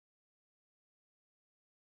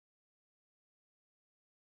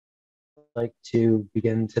like to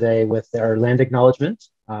begin today with our land acknowledgement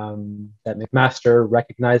that McMaster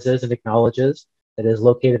recognizes and acknowledges that it is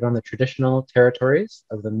located on the traditional territories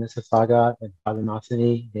of the Mississauga and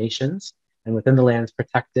Haudenosaunee nations and within the lands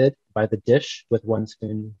protected by the Dish with One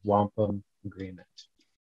Spoon Wampum Agreement.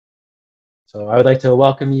 So I would like to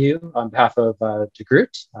welcome you on behalf of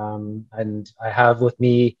DeGroote, and I have with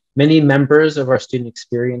me many members of our student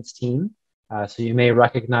experience team. So you may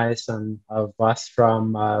recognize some of us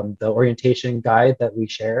from the orientation guide that we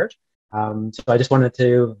shared. So I just wanted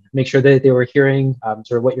to make sure that they were hearing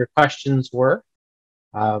sort of what your questions were,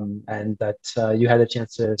 and that you had a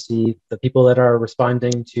chance to see the people that are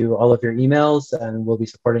responding to all of your emails and will be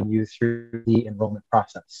supporting you through the enrollment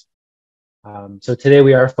process. So today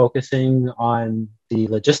we are focusing on the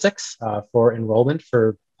logistics for enrollment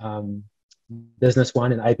for Business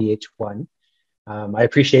 1 and IBH 1. I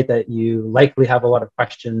appreciate that you likely have a lot of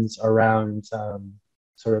questions around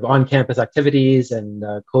sort of on-campus activities and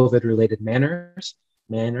COVID-related matters.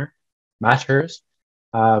 And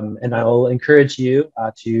I'll encourage you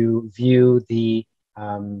to view the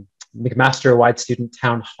McMaster-wide Student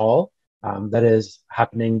Town Hall that is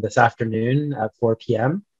happening this afternoon at 4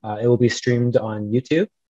 p.m. It will be streamed on YouTube.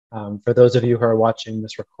 For those of you who are watching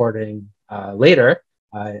this recording later,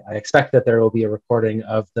 I expect that there will be a recording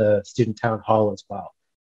of the Student Town Hall as well.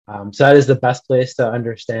 So that is the best place to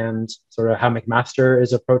understand sort of how McMaster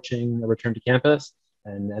is approaching a return to campus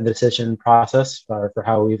and the decision process for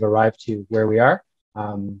how we've arrived to where we are.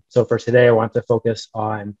 So for today, I want to focus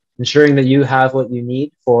on ensuring that you have what you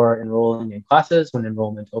need for enrolling in classes when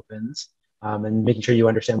enrollment opens, and making sure you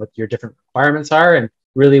understand what your different requirements are and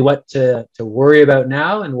really what to worry about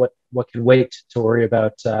now and what can wait to worry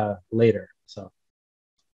about later. So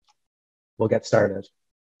we'll get started.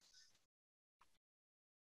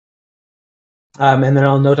 And then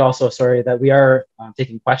I'll note also, sorry, that we are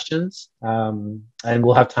taking questions, and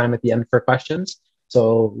we'll have time at the end for questions.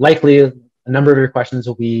 So likely a number of your questions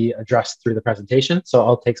will be addressed through the presentation. So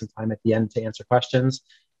I'll take some time at the end to answer questions.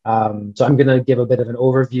 So I'm going to give a bit of an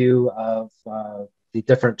overview of the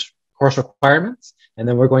different course requirements, and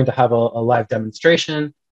then we're going to have a live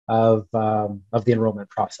demonstration of the enrollment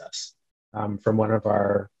process from one of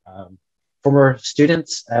our former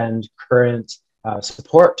students and current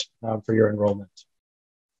support for your enrollment.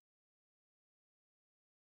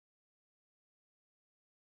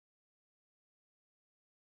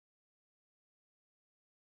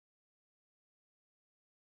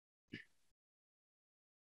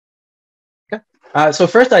 So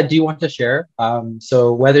first, I do want to share,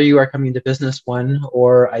 so whether you are coming to Business 1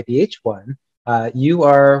 or IBH 1, you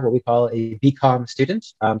are what we call a BCom student.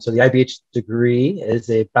 So the IBH degree is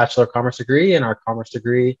a Bachelor of Commerce degree, and our Commerce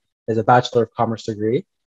degree is a Bachelor of Commerce degree.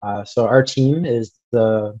 So our team is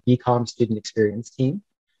the BCom Student Experience team.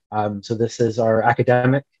 So this is our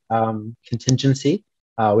academic contingency.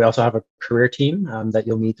 We also have a career team that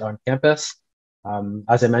you'll meet on campus.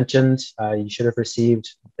 As I mentioned, you should have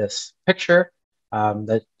received this picture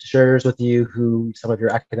that shares with you who some of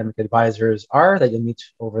your academic advisors are that you'll meet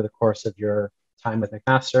over the course of your time with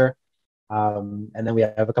McMaster. And then we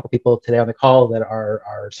have a couple people today on the call that are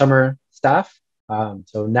our summer staff.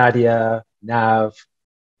 So Nadia, Nav,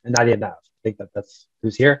 and Nadia and Nav. I think that's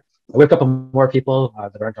who's here. We have a couple more people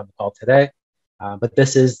that aren't on the call today. But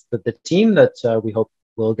this is the team that we hope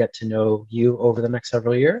will get to know you over the next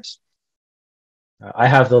several years. I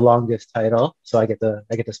have the longest title, so I get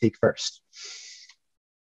to speak first.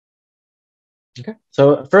 Okay,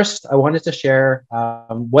 so first I wanted to share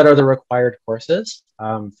what are the required courses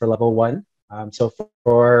for level 1. So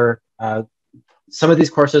for some of these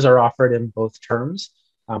courses are offered in both terms.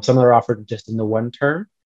 Some are offered just in the one term,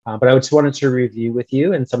 but I just wanted to review with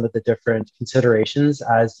you and some of the different considerations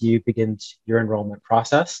as you begin your enrollment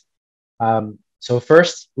process. So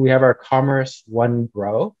first we have our Commerce 1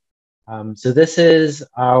 Grow. So this is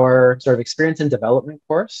our sort of experience and development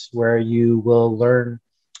course where you will learn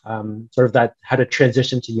sort of how to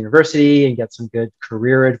transition to university and get some good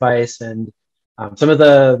career advice, and some of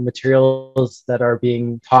the materials that are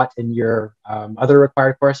being taught in your other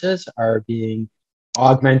required courses are being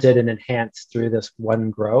augmented and enhanced through this 1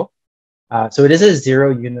 Grow. So it is a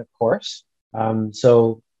 0-unit course.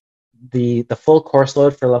 So the full course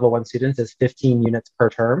load for level 1 students is 15 units per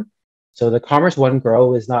term. So the Commerce 1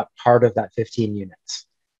 Grow is not part of that 15 units.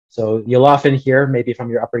 So you'll often hear maybe from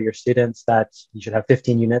your upper year students that you should have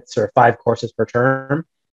 15 units or 5 courses per term.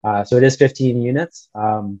 So it is 15 units,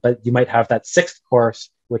 but you might have that 6th course,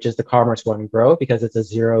 which is the Commerce 1 Grow, because it's a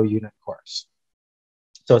 0-unit course.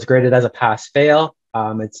 So it's graded as a pass-fail.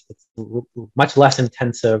 It's much less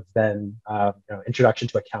intensive than Introduction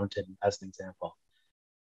to Accounting, as an example.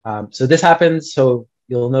 So this happens, so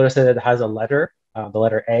you'll notice that it has a letter, the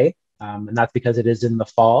letter A, and that's because it is in the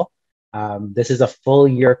fall. This is a full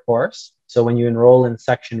year course. So when you enroll in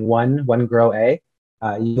section one Grow A,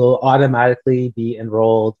 you'll automatically be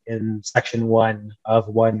enrolled in section 1 of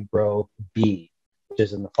one Grow B, which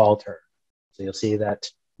is in the fall term. So you'll see that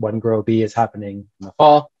one Grow B is happening in the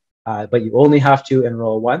fall, but you only have to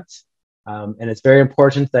enroll once. And it's very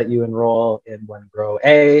important that you enroll in one Grow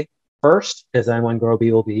A first, because then one Grow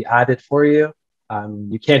B will be added for you.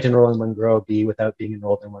 You can't enroll in one Grow B without being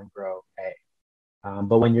enrolled in one Grow A.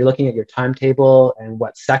 But when you're looking at your timetable and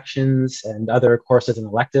what sections and other courses and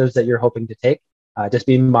electives that you're hoping to take, just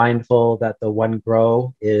be mindful that the one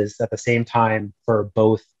Grow is at the same time for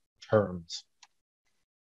both terms.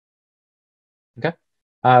 Okay.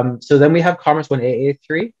 So then we have Commerce 1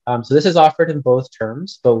 AA3. So this is offered in both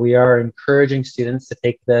terms, but we are encouraging students to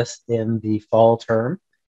take this in the fall term.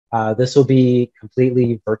 This will be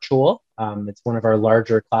completely virtual. It's one of our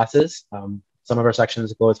larger classes. Some of our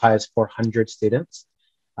sections go as high as 400 students.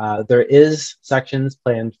 There is sections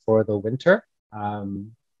planned for the winter,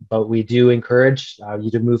 but we do encourage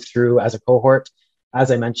you to move through as a cohort.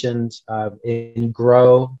 As I mentioned, in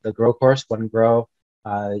Grow, the Grow course, one Grow,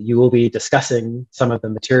 you will be discussing some of the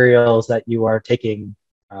materials that you are taking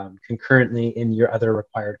concurrently in your other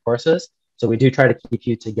required courses. So we do try to keep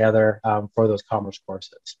you together for those commerce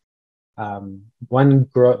courses. Commerce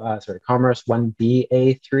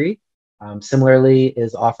 1BA3 similarly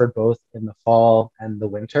is offered both in the fall and the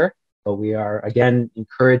winter, but we are again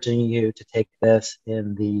encouraging you to take this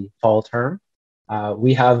in the fall term.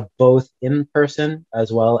 We have both in-person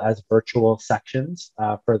as well as virtual sections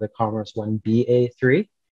for the Commerce 1BA3.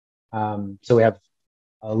 So we have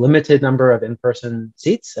a limited number of in-person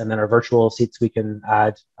seats, and then our virtual seats we can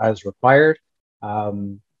add as required.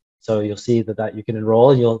 So you'll see that you can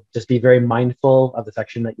enroll. You'll just be very mindful of the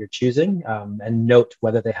section that you're choosing and note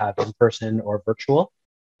whether they have in-person or virtual.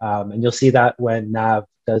 And you'll see that when Nav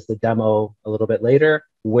does the demo a little bit later,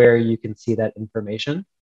 where you can see that information.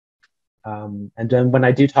 And then when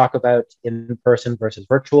I do talk about in-person versus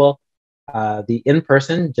virtual, the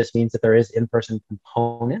in-person just means that there is in-person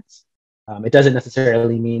components. It doesn't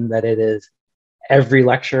necessarily mean that it is every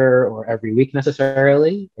lecture or every week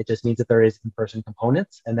necessarily. It just means that there is in-person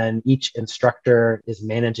components, and then each instructor is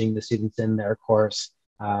managing the students in their course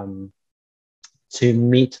to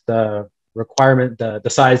meet the requirement, the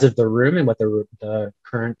size of the room and what the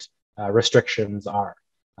current restrictions are.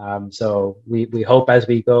 So we hope as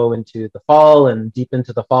we go into the fall and deep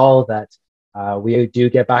into the fall that we do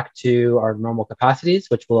get back to our normal capacities,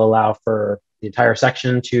 which will allow for the entire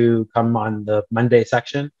section to come on the Monday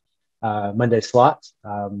section, Monday slot.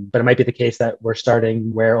 But it might be the case that we're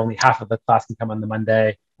starting where only half of the class can come on the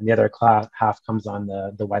Monday and the other half comes on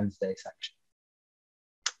the Wednesday section.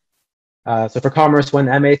 So for Commerce 1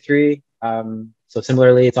 MA3, so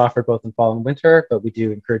similarly, it's offered both in fall and winter, but we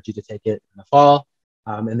do encourage you to take it in the fall.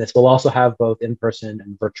 And this will also have both in-person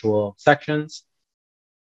and virtual sections.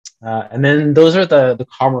 And then those are the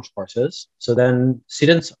commerce courses. So then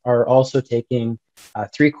students are also taking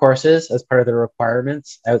 3 courses as part of the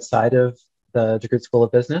requirements outside of the DeGroote School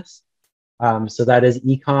of Business. So that is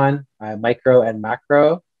Econ, Micro, and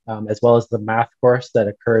Macro, as well as the math course that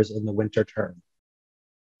occurs in the winter term.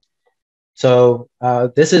 So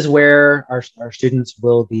this is where our students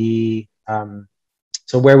will be,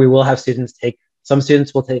 so where we will have students take, some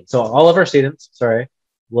students will take, so all of our students,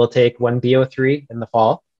 will take 1 BO3 in the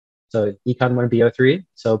fall. So Econ 1 BO3.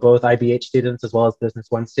 So both IBH students as well as Business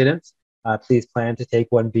 1 students, please plan to take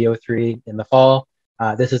 1 BO3 in the fall.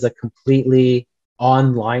 This is a completely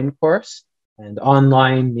online course, and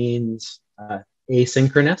online means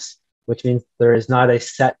asynchronous, which means there is not a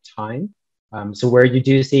set time. So where you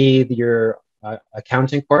do see your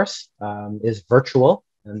accounting course is virtual,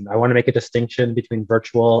 and I want to make a distinction between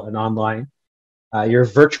virtual and online. Your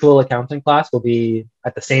virtual accounting class will be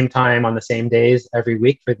at the same time on the same days every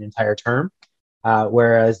week for the entire term,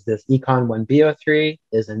 whereas this Econ 1 BO3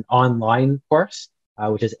 is an online course,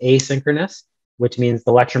 which is asynchronous, which means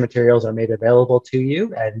the lecture materials are made available to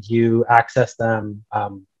you and you access them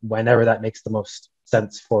whenever that makes the most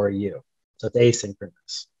sense for you. So it's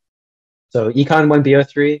asynchronous. So Econ 1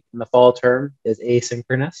 BO3 in the fall term is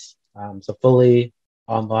asynchronous, so fully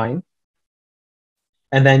online.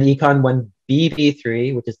 And then Econ 1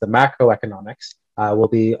 BB3, which is the macroeconomics,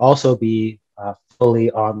 will also be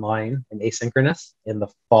fully online and asynchronous in the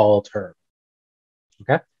fall term.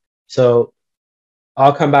 Okay, so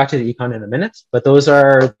I'll come back to the Econ in a minute, but those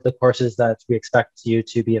are the courses that we expect you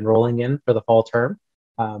to be enrolling in for the fall term.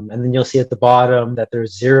 And then you'll see at the bottom that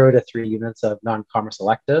there's 0 to 3 units of non-commerce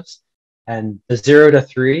electives. And the 0 to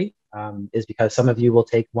 3 is because some of you will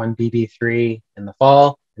take one BB3 in the fall,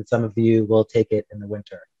 and some of you will take it in the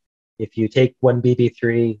winter. If you take one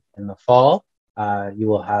BB3 in the fall, you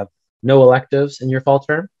will have no electives in your fall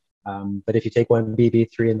term. But if you take one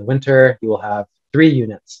BB3 in the winter, you will have 3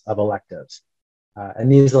 units of electives. And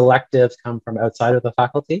these electives come from outside of the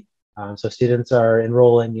faculty. So students are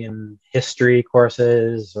enrolling in history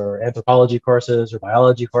courses or anthropology courses or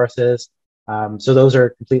biology courses. So those are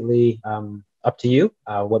completely up to you,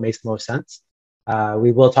 what makes the most sense.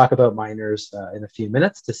 We will talk about minors in a few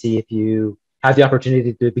minutes to see if you have the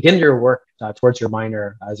opportunity to begin your work towards your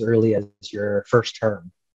minor as early as your first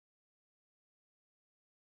term.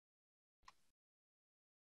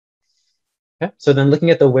 Okay, so then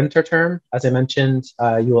looking at the winter term, as I mentioned,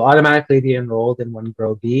 you will automatically be enrolled in one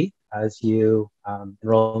Grow B as you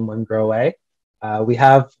enroll in one Grow A. We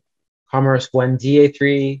have Commerce 1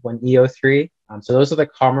 DA3, 1 EO3. So those are the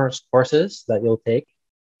commerce courses that you'll take.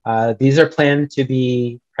 These are planned to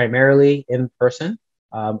be primarily in person,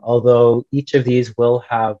 although each of these will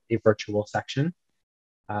have a virtual section.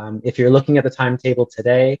 If you're looking at the timetable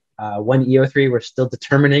today, 1 EO3, we're still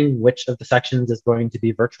determining which of the sections is going to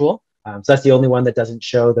be virtual. So that's the only one that doesn't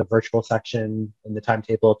show the virtual section in the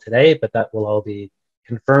timetable today, but that will all be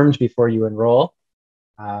confirmed before you enroll.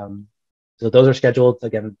 So those are scheduled,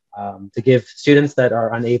 again, to give students that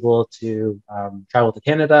are unable to travel to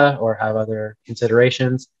Canada or have other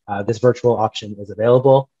considerations, this virtual option is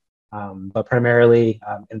available, but primarily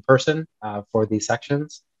in person for these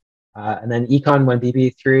sections. And then Econ 1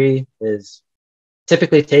 BB3 is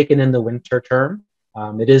typically taken in the winter term.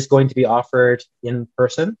 It is going to be offered in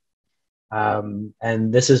person.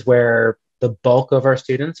 And this is where the bulk of our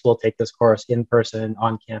students will take this course in person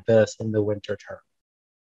on campus in the winter term.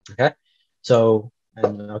 Okay, so,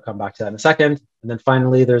 and I'll come back to that in a second. And then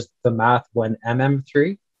finally, there's the Math 1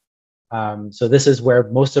 MM3. So this is where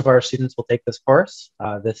most of our students will take this course.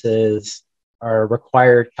 This is our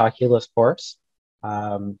required calculus course.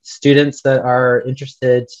 Students that are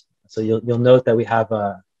interested, so you'll note that we have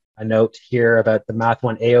a note here about the Math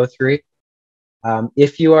 1 AO3.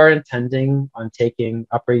 If you are intending on taking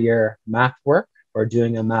upper year math work or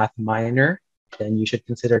doing a math minor, then you should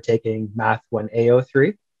consider taking Math 1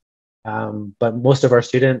 AO3. But most of our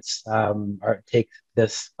students take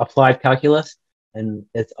this applied calculus, and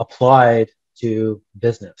it's applied to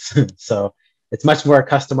business. So it's much more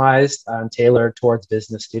customized, tailored towards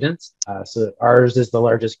business students. So ours is the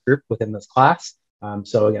largest group within this class.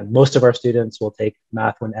 So again, most of our students will take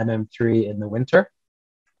Math 1 MM3 in the winter.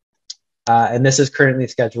 And this is currently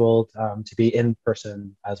scheduled to be in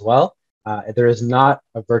person as well. There is not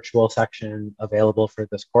a virtual section available for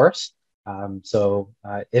this course. So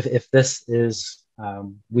if this is,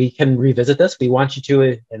 we can revisit this. We want you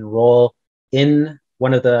to enroll in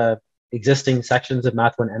one of the existing sections of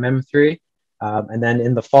Math 1 MM3. And then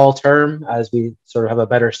in the fall term, as we sort of have a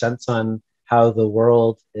better sense on how the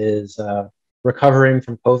world is recovering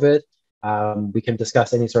from COVID, we can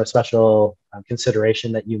discuss any sort of special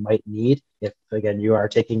consideration that you might need if, again, you are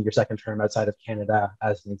taking your second term outside of Canada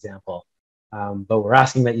as an example. But we're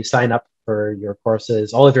asking that you sign up for your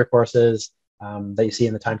courses, all of your courses that you see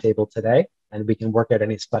in the timetable today, and we can work out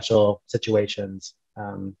any special situations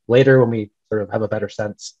later when we sort of have a better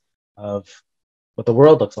sense of what the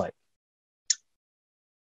world looks like.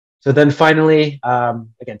 So then finally,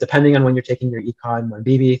 again, depending on when you're taking your Econ 1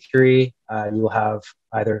 BB3, you will have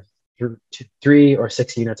either 3 or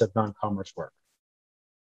 6 units of non-commerce work.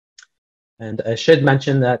 And I should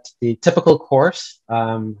mention that the typical course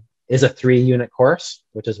is a 3-unit course,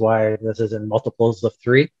 which is why this is in multiples of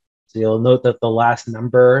 3. So you'll note that the last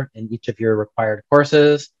number in each of your required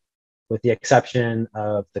courses, with the exception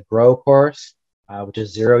of the Grow course, which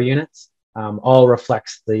is 0 units, all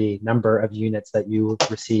reflects the number of units that you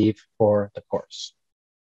receive for the course.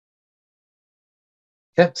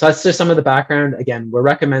 Okay, so that's just some of the background. Again, we're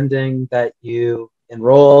recommending that you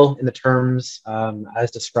enroll in the terms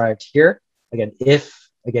as described here. Again, if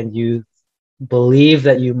you believe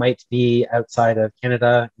that you might be outside of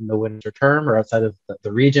Canada in the winter term or outside of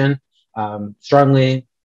the region, strongly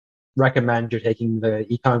recommend you're taking the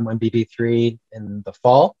Econ 1 BB3 in the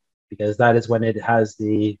fall, because that is when it has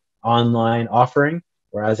the online offering,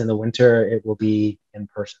 whereas in the winter it will be in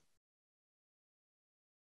person.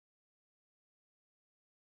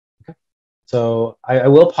 Okay. So I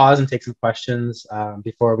will pause and take some questions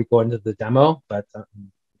before we go into the demo, but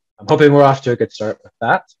I'm hoping we're off to a good start with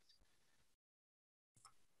that.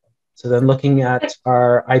 So then looking at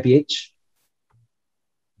our IBH.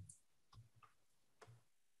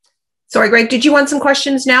 Sorry, Greg, did you want some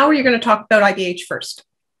questions now, or you're going to talk about IBH first?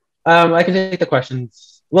 I can take the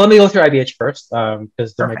questions Well, let me go through IBH first,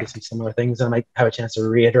 because there might be Perfect. some similar things, and I might have a chance to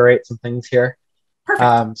reiterate some things here.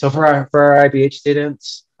 Perfect. So for our IBH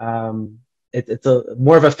students, it's a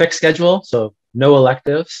more of a fixed schedule, so no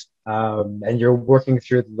electives, and you're working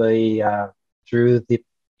through the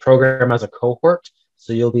program as a cohort.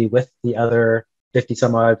 So you'll be with the other 50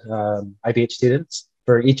 some odd IBH students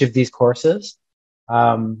for each of these courses.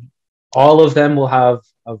 Um, all of them will have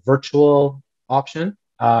a virtual option,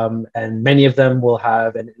 and many of them will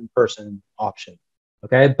have an in-person option.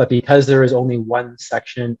 Okay, but because there is only one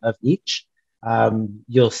section of each,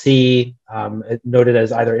 you'll see it noted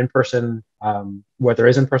as either in-person, where there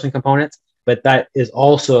is in-person components, but that is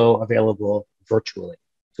also available virtually.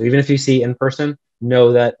 So even if you see in-person,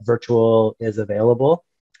 know that virtual is available.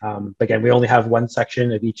 But again, we only have one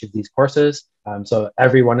section of each of these courses. So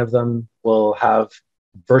every one of them will have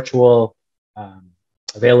virtual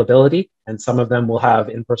availability, and some of them will have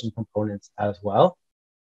in-person components as well.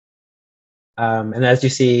 And as you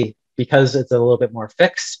see, because it's a little bit more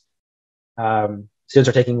fixed, students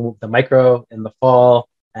are taking the micro in the fall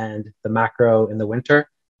and the macro in the winter.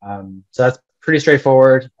 So that's pretty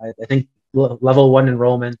straightforward. I think level 1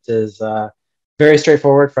 enrollment is very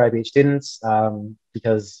straightforward for IBH students,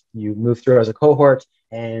 because you move through as a cohort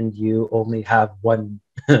and you only have one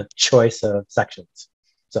choice of sections.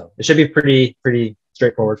 So it should be pretty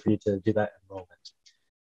straightforward for you to do that enrollment.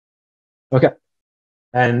 Okay.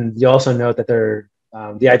 And you also note that the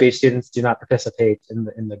IBH students do not participate in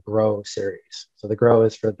the GROW series. So the GROW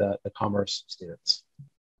is for the commerce students,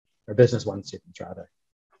 or business 1 students rather.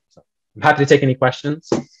 So I'm happy to take any questions.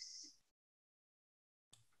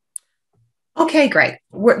 Okay, Greg.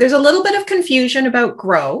 There's a little bit of confusion about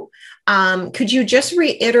GROW. Could you just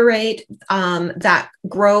reiterate that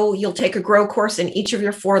GROW, you'll take a GROW course in each of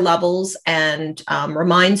your 4 levels, and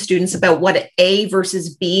remind students about what A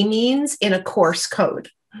versus B means in a course code?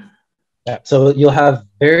 Yeah, so you'll have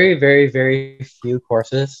very few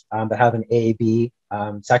courses that have an A-B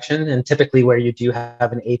section, and typically where you do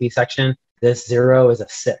have an A-B section, this 0 is a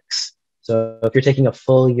 6. So if you're taking a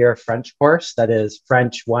full year French course, that is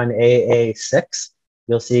French 1AA6,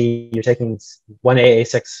 you'll see you're taking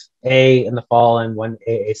 1AA6A in the fall and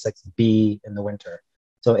 1AA6B in the winter.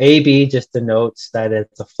 So AB just denotes that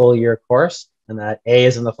it's a full year course, and that A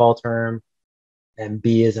is in the fall term and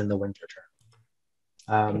B is in the winter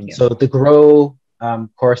term. So the GROW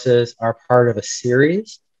courses are part of a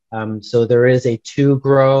series. So there is a 2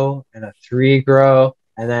 GROW and a 3 GROW.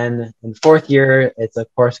 And then in 4th year, it's a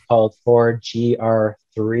course called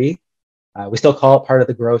 4GR3. We still call it part of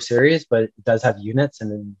the GROW series, but it does have units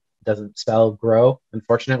and it doesn't spell GROW,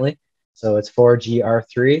 unfortunately. So it's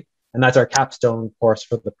 4GR3, and that's our capstone course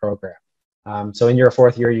for the program. So in your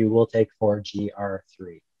 4th year, you will take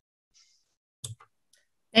 4GR3.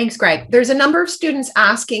 Thanks, Greg. There's a number of students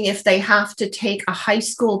asking if they have to take a high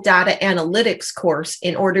school data analytics course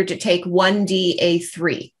in order to take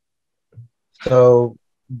 1DA3. So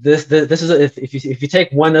this is if you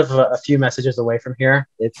take one of a few messages away from here,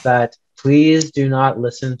 it's that please do not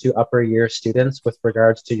listen to upper year students with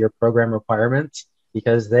regards to your program requirements,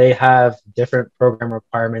 because they have different program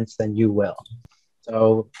requirements than you will.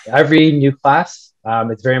 So every new class,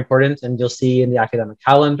 it's very important, and you'll see in the academic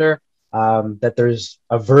calendar that there's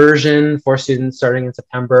a version for students starting in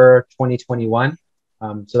September 2021.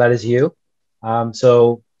 So that is you.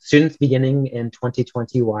 So students beginning in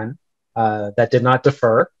 2021 that did not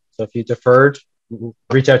defer. So if you deferred,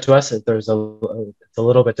 reach out to us. It's a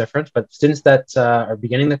little bit different, but students that are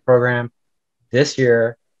beginning the program this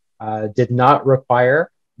year did not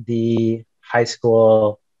require the high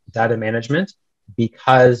school data management,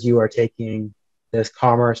 because you are taking this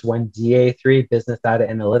Commerce 1DA3 Business Data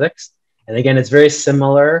Analytics. And again, it's very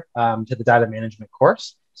similar to the data management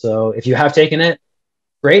course. So if you have taken it,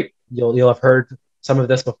 great. You'll have heard some of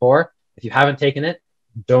this before. If you haven't taken it,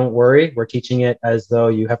 don't worry. We're teaching it as though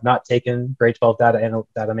you have not taken grade 12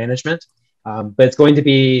 data management. But it's going to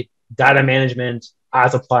be data management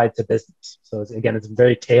as applied to business. So it's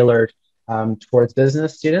very tailored towards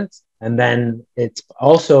business students. And then it's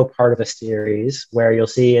also part of a series where you'll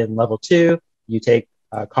see in level 2, you take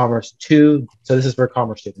Commerce 2. So this is for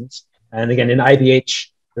commerce students. And again, in IBH,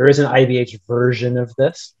 there is an IBH version of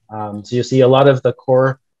this. So you'll see a lot of the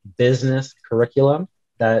core business curriculum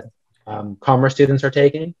that commerce students are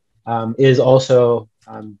taking is also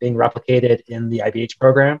being replicated in the IBH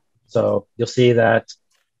program. So you'll see that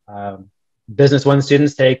Business 1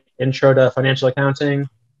 students take Intro to Financial Accounting,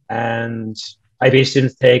 and IBH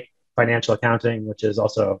students take Financial Accounting, which is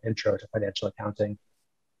also Intro to Financial Accounting.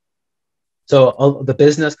 So the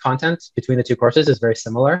business content between the 2 courses is very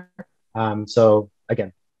similar. So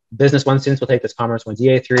again, Business 1 students will take this Commerce 1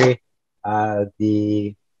 DA3.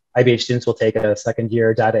 The IBH students will take a second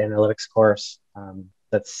year data analytics course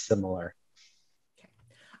that's similar.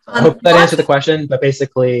 I hope that answered the question, but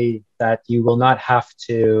basically that you will not have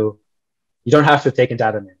to, you don't have to have taken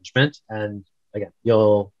data management. And again,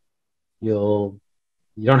 you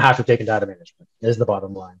don't have to have taken data management is the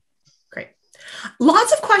bottom line. Great.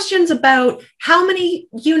 Lots of questions about how many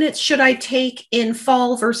units should I take in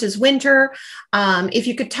fall versus winter. If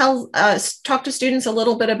you could talk to students a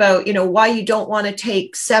little bit about, why you don't want to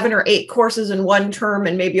take 7 or 8 courses in one term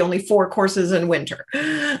and maybe only 4 courses in winter.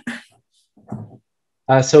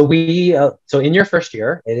 So in your first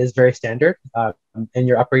year, it is very standard. In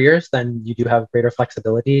your upper years, then you do have greater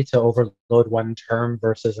flexibility to overload one term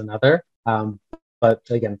versus another. But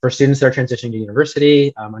again, for students that are transitioning to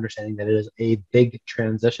university, understanding that it is a big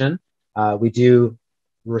transition, we do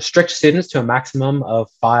restrict students to a maximum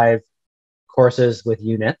of 5 courses with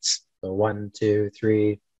units. So 1, 2,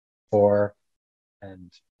 3, 4,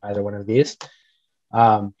 and either one of these,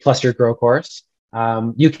 plus your GROW course.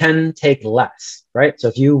 You can take less, right? So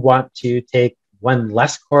if you want to take one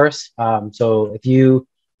less course, so if you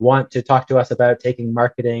want to talk to us about taking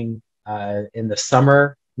marketing in the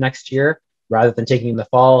summer next year, rather than taking in the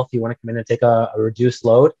fall, if you want to come in and take a reduced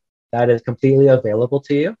load, that is completely available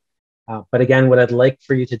to you. But again, what I'd like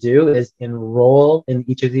for you to do is enroll in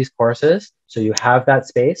each of these courses so you have that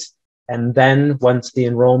space. And then once the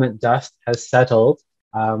enrollment dust has settled,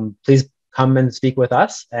 please come and speak with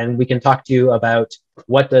us and we can talk to you about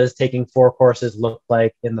what does taking 4 courses look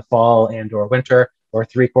like in the fall and or winter, or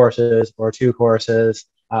 3 courses or 2 courses.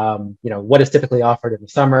 What is typically offered in the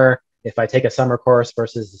summer? If I take a summer course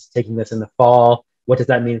versus taking this in the fall, what does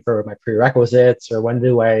that mean for my prerequisites, or when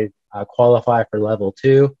do I qualify for level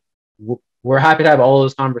 2? We're happy to have all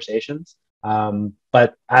those conversations.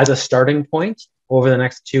 But as a starting point over the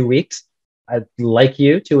next 2 weeks, I'd like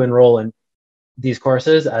you to enroll in these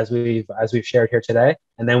courses as we've shared here today,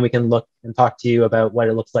 and then we can look and talk to you about what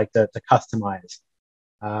it looks like to customize.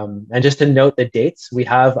 And just to note the dates, we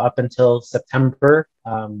have up until September,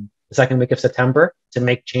 the second week of September, to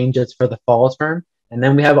make changes for the fall term, and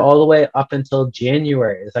then we have all the way up until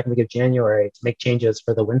January, the second week of January, to make changes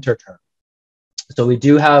for the winter term. So we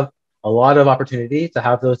do have a lot of opportunity to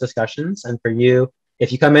have those discussions. And for you,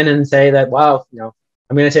 if you come in and say that, wow,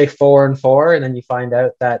 I'm going to take 4 and 4, and then you find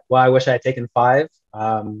out that, well, I wish I had taken 5.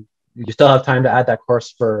 You still have time to add that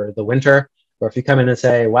course for the winter. Or if you come in and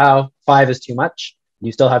say, wow, 5 is too much,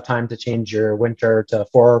 you still have time to change your winter to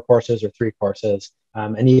 4 courses or 3 courses,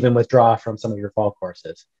 and even withdraw from some of your fall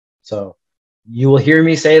courses. So you will hear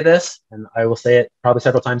me say this, and I will say it probably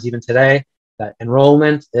several times even today, that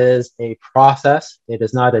enrollment is a process. It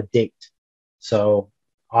is not a date. So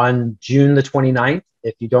on June the 29th,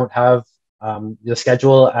 if you don't have the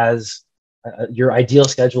schedule as your ideal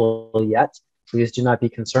schedule yet, please do not be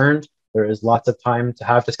concerned. There is lots of time to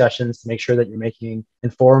have discussions to make sure that you're making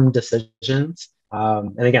informed decisions.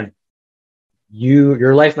 And again,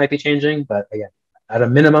 your life might be changing, but again, at a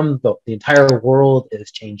minimum, the entire world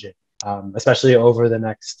is changing, especially over the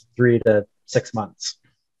next 3 to 6 months.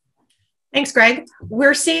 Thanks, Greg.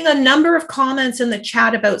 We're seeing a number of comments in the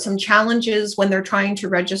chat about some challenges when they're trying to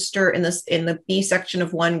register in the B section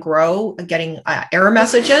of OneGrow, getting error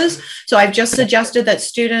messages. So I've just suggested that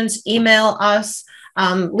students email us,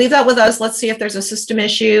 leave that with us. Let's see if there's a system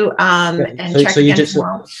issue, and check again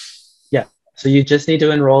tomorrow. So you just need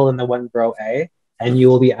to enroll in the OneGrow A, and you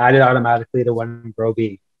will be added automatically to OneGrow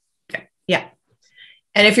B. Okay. Yeah.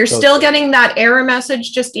 And if you're still getting that error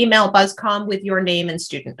message, just email BuzzCom with your name and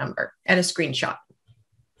student number and a screenshot.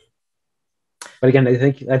 But again, I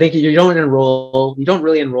think you don't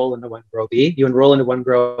really enroll into OneGrow B. You enroll into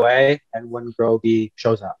OneGrow A, and OneGrow B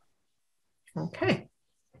shows up. Okay.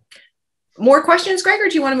 More questions, Greg, or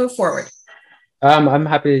do you want to move forward? I'm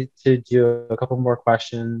happy to do a couple more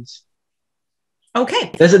questions.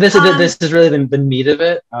 Okay. This has really been the meat of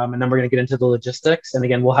it, and then we're going to get into the logistics. And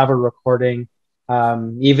again, we'll have a recording.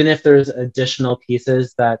 Even if there's additional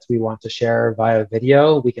pieces that we want to share via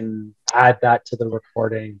video, we can add that to the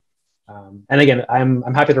recording. And again,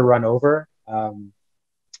 I'm happy to run over.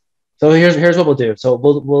 So here's what we'll do. So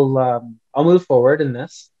I'll move forward in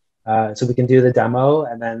this, so we can do the demo,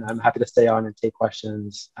 and then I'm happy to stay on and take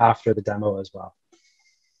questions after the demo as well.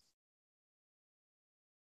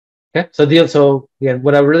 Okay, so again,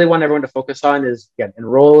 what I really want everyone to focus on is, again,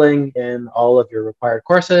 enrolling in all of your required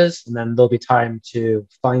courses, and then there'll be time to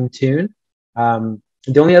fine tune. The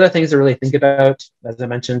only other things to really think about, as I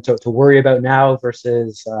mentioned, to worry about now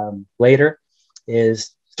versus later,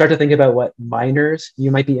 is start to think about what minors you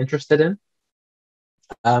might be interested in.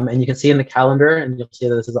 And you can see in the calendar, and you'll see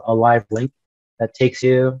that this is a live link that takes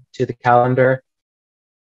you to the calendar.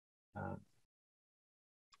 I'll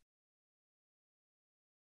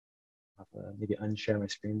maybe unshare my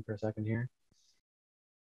screen for a second here.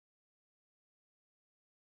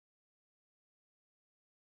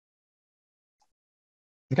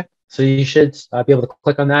 Okay, so you should be able to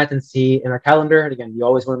click on that and see in our calendar. And again, you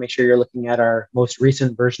always want to make sure you're looking at our most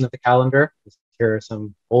recent version of the calendar. Here are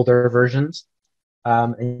some older versions.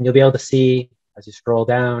 And you'll be able to see, as you scroll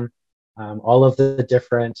down, all of the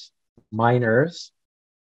different minors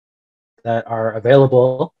that are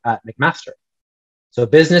available at McMaster. So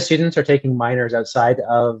business students are taking minors outside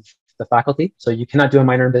of the faculty. So you cannot do a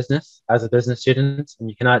minor in business as a business student, and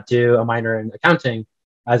you cannot do a minor in accounting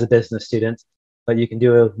as a business student, but you can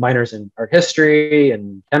do minors in art history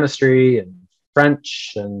and chemistry and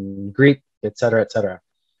French and Greek, et cetera, et cetera.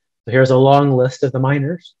 So here's a long list of the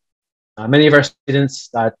minors. Many of our students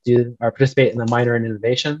participate in the minor in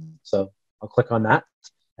innovation. So I'll click on that.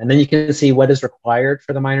 And then you can see what is required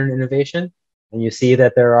for the minor in innovation. And you see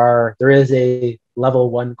that there is a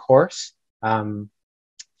level 1 course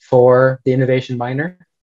for the innovation minor.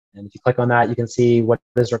 And if you click on that, you can see what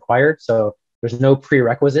is required. So there's no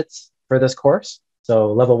prerequisites for this course.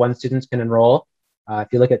 So level 1 students can enroll.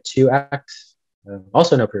 If you look at 2X,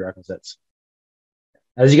 also no prerequisites.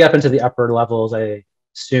 As you get up into the upper levels, I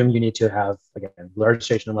assume you need to have, again,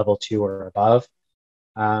 registration in level 2 or above.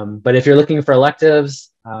 But if you're looking for electives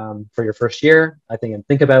for your first year, I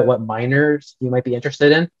think about what minors you might be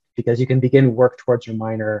interested in, because you can begin work towards your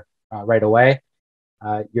minor right away.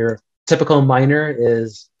 Your typical minor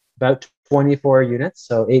is about 24 units,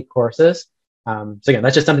 so 8 courses. So again,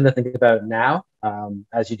 that's just something to think about now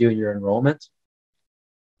as you do your enrollment.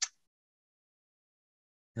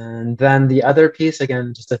 And then the other piece,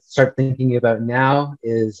 again, just to start thinking about now,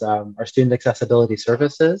 is our student accessibility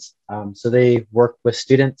services. So they work with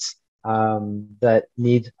students that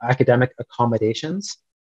need academic accommodations.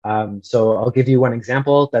 So I'll give you one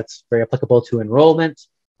example that's very applicable to enrollment.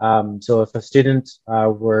 So if a student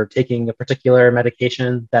were taking a particular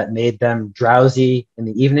medication that made them drowsy in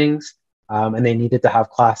the evenings, and they needed to have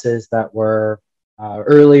classes that were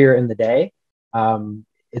earlier in the day,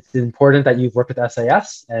 it's important that you've worked with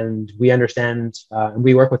SAS, and we understand, and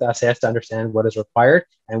we work with SAS to understand what is required,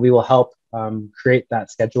 and we will help create that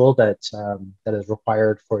schedule that is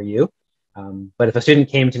required for you. But if a student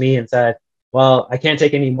came to me and said, well, I can't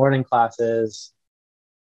take any morning classes,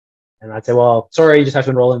 and I'd say, well, sorry, you just have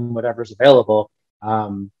to enroll in whatever's available.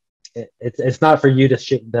 It's not for you to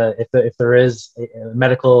if there is a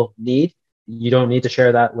medical need, you don't need to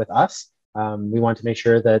share that with us. We want to make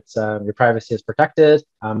sure that your privacy is protected.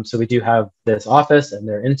 So we do have this office and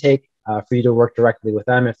their intake for you to work directly with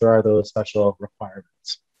them if there are those special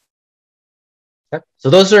requirements. Okay. So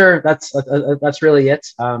that's really it.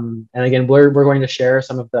 And again, we're going to share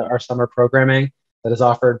some of our summer programming that is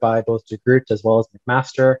offered by both DeGroote as well as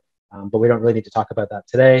McMaster. But we don't really need to talk about that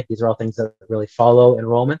today. These are all things that really follow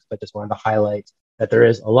enrollment, but just wanted to highlight that there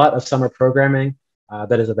is a lot of summer programming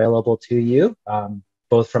that is available to you,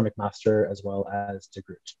 both from McMaster as well as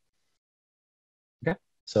DeGroote. Okay,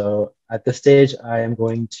 so at this stage, I am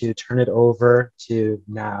going to turn it over to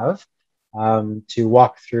Nav to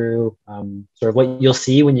walk through sort of what you'll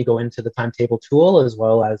see when you go into the timetable tool, as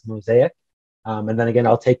well as Mosaic. And then again,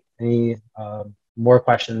 I'll take any more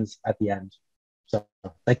questions at the end. So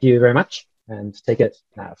thank you very much, and take it,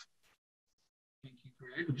 Nav. Thank you,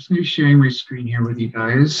 Greg. I'm just going to be sharing my screen here with you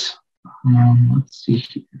guys. Let's see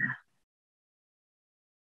here.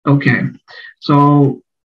 Okay, so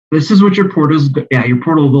this is what your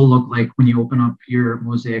portal will look like when you open up your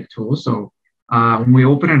Mosaic tool. So when we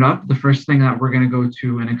open it up, the first thing that we're going to go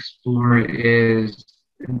to and explore is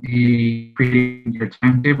the creating your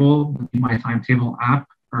timetable, my timetable app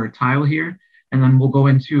or tile here, and then we'll go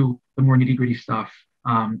into the more nitty-gritty stuff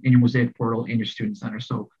in your Mosaic portal in your Student Center.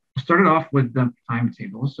 So we'll start it off with the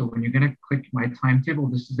timetable. So when you're going to click my timetable,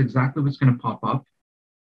 this is exactly what's going to pop up.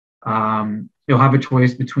 You'll have a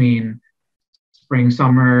choice between spring,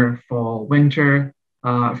 summer, fall, winter.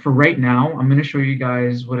 For right now, I'm going to show you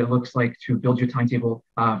guys what it looks like to build your timetable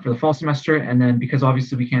for the fall semester. And then because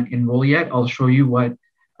obviously we can't enroll yet, I'll show you what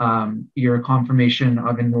your confirmation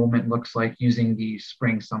of enrollment looks like using the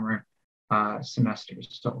spring, summer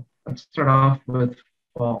semesters. So let's start off with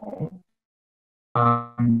fall.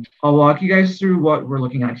 I'll walk you guys through what we're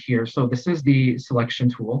looking at here. So this is the selection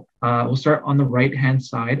tool. We'll start on the right-hand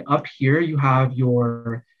side. Up here, you have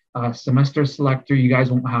your semester selector. You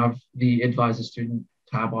guys won't have the advise a student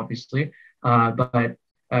tab, obviously, but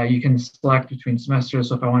You can select between semesters.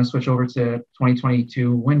 So if I want to switch over to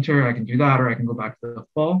 2022 winter, I can do that, or I can go back to the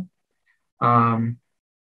fall. And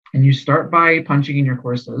you start by punching in your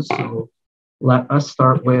courses. So let us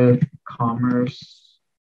start with commerce.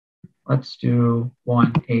 Let's do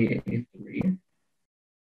 1AA3.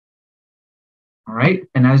 All right,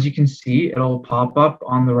 and as you can see, it'll pop up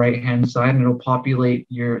on the right-hand side and it'll populate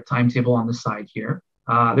your timetable on the side here.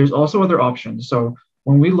 There's also other options. So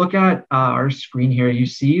when we look at our screen here, you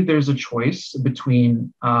see there's a choice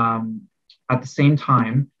between, at the same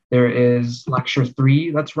time, there is lecture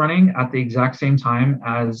 3 that's running at the exact same time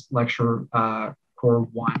as lecture core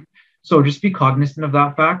 1. So just be cognizant of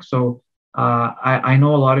that fact. So I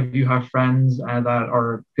know a lot of you have friends that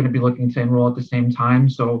are going to be looking to enroll at the same time.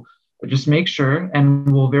 So just make sure,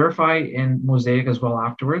 and we'll verify in Mosaic as well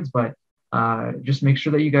afterwards, but just make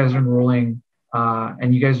sure that you guys are enrolling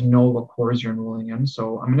and you guys know what cores you're enrolling in.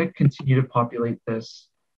 So I'm going to continue to populate this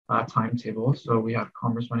timetable. So we have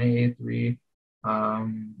Commerce 1AA3.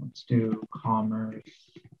 Let's do Commerce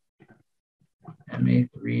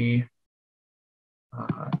MA3.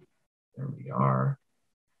 There we are.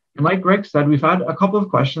 And like Greg said, we've had a couple of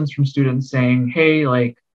questions from students saying, hey,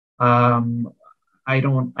 like,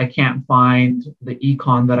 I can't find the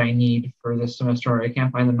econ that I need for this semester, or I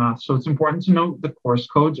can't find the math. So it's important to note the course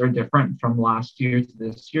codes are different from last year to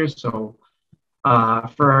this year. So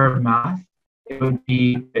for math, it would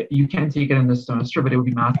be, you can take it in this semester, but it would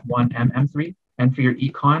be Math 1 MM3. And for your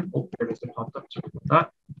econ, oh, there it is, it popped up to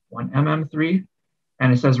that, 1 MM3.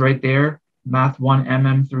 And it says right there, Math 1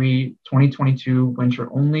 MM3 2022 winter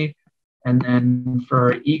only. And then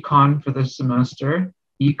for econ for this semester,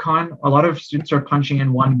 econ, a lot of students are punching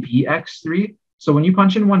in 1BX3. So when you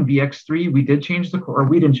punch in 1BX3, we did change the core, or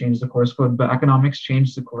we didn't change the course code, but economics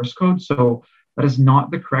changed the course code. So that is not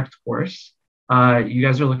the correct course. You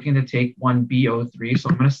guys are looking to take 1BO3. So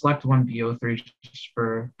I'm going to select 1BO3 just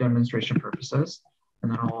for demonstration purposes.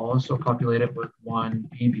 And then I'll also populate it with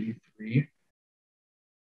 1BB3.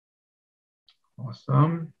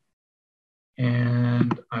 Awesome.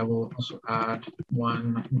 And I will also add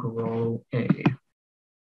 1 GROW A.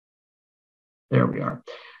 There we are.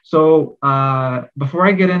 So before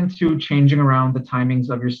I get into changing around the timings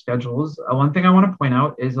of your schedules, one thing I want to point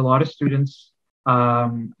out is a lot of students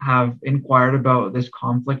have inquired about this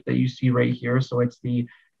conflict that you see right here. So it's the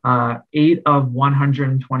 8 of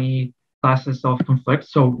 120 classes self-conflict.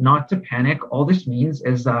 So not to panic, all this means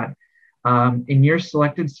is that in your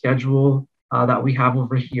selected schedule that we have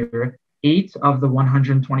over here, 8 of the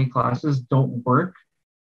 120 classes don't work.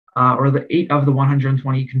 Or the 8 of the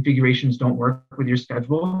 120 configurations don't work with your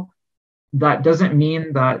schedule. That doesn't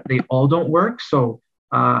mean that they all don't work. So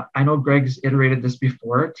I know Greg's iterated this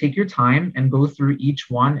before. Take your time and go through each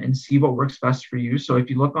one and see what works best for you. So if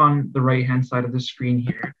you look on the right-hand side of the screen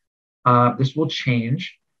here, this will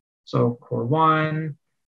change. So core 1,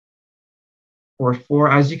 core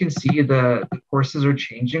 4, as you can see, the courses are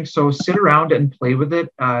changing. So sit around and play with it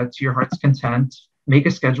to your heart's content. Make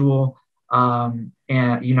a schedule and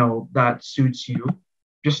that suits you.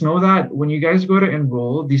 Just know that when you guys go to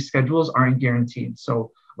enroll, these schedules aren't guaranteed.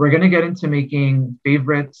 So we're going to get into making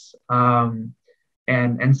favorites and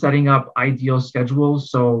setting up ideal schedules.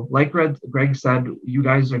 So like Greg said, you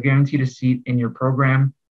guys are guaranteed a seat in your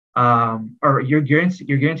program, or you're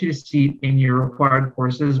guaranteed a seat in your required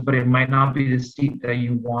courses, but it might not be the seat that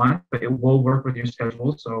you want, but it will work with your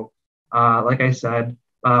schedule. So like I said,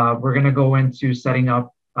 we're going to go into setting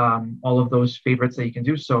up all of those favorites that you can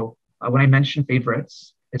do. So when I mention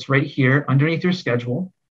favorites, it's right here underneath your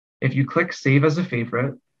schedule. If you click save as a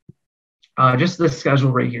favorite, just this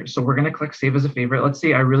schedule right here. So we're going to click save as a favorite. Let's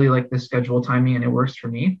say I really like this schedule timing and it works for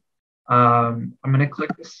me. I'm going to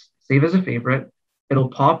click this save as a favorite. It'll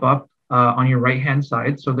pop up on your right-hand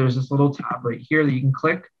side. So there's this little tab right here that you can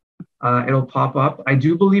click. It'll pop up. I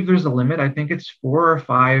do believe there's a limit. I think it's 4 or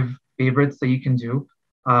 5 favorites that you can do.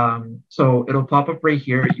 So it'll pop up right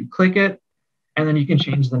here. You click it, and then you can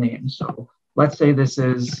change the name. So let's say this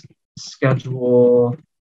is schedule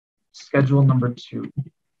number 2.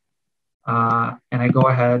 And I go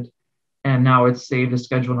ahead, and now it's saved as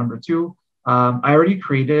schedule number 2. I already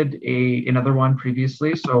created another one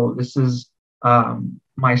previously. So this is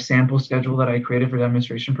my sample schedule that I created for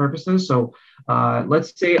demonstration purposes. So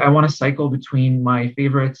let's say I want to cycle between my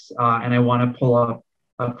favorites and I want to pull up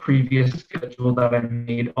a previous schedule that I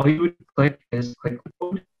made. All you would click is click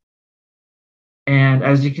load. And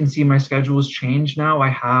as you can see, my schedule has changed now. I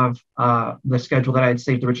have the schedule that I had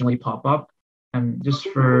saved originally pop up. And just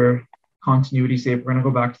for continuity's sake, we're going to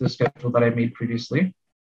go back to the schedule that I made previously.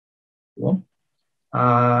 Cool.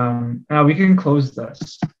 Now we can close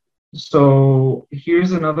this. So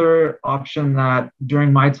here's another option that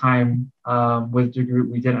during my time with DeGroote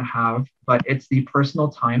we didn't have, but it's the personal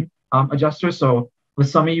time adjuster. So with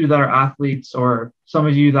some of you that are athletes or some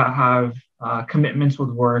of you that have commitments with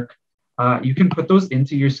work, you can put those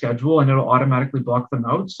into your schedule and it'll automatically block them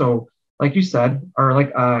out. So like you said, or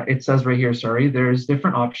like it says right here, sorry, there's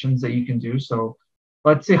different options that you can do. So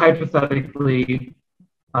let's say hypothetically,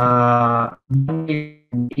 Monday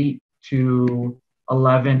 8 to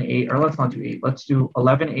 11, 8, or let's not do 8, let's do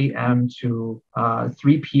 11 a.m. to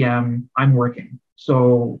 3 p.m. I'm working.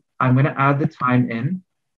 So I'm going to add the time in.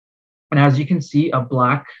 And as you can see, a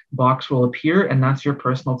black box will appear, and that's your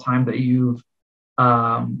personal time that you've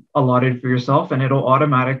allotted for yourself. And it'll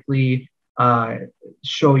automatically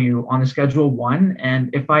show you on the schedule 1.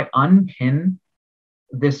 And if I unpin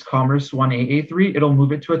this Commerce 1AA3, it'll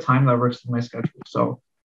move it to a time that works with my schedule. So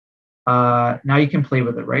now you can play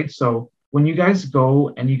with it, right? So when you guys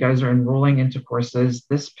go and you guys are enrolling into courses,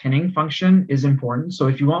 this pinning function is important. So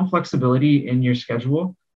if you want flexibility in your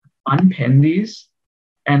schedule, unpin these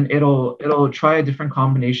and it'll try a different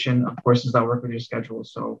combination of courses that work with your schedule.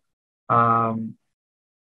 So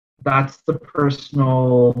that's the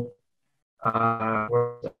personal time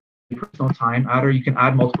adder. You can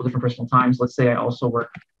add multiple different personal times. Let's say I also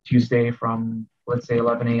work Tuesday from, let's say,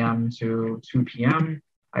 11 a.m. to 2 p.m.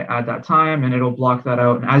 I add that time and it'll block that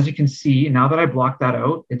out. And as you can see, now that I block that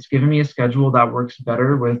out, it's giving me a schedule that works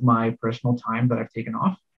better with my personal time that I've taken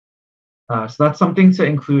off. So that's something to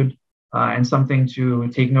include and something to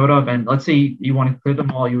take note of. And let's say you want to clear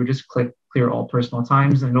them all, you would just click clear all personal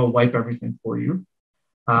times and it'll wipe everything for you.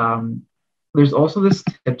 There's also this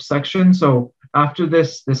tip section. So after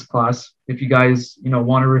this class, if you guys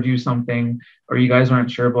want to review something or you guys aren't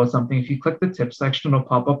sure about something, if you click the tip section, it'll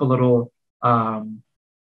pop up a little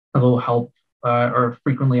help or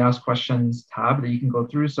frequently asked questions tab that you can go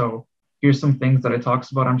through. So here's some things that it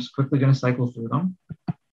talks about. I'm just quickly going to cycle through them.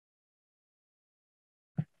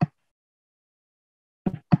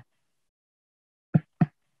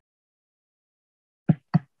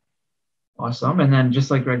 Awesome. And then just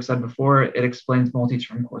like Greg said before, it explains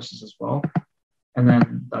multi-term courses as well. And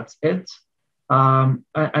then that's it.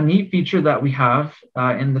 A neat feature that we have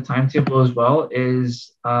in the timetable as well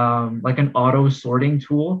is like an auto sorting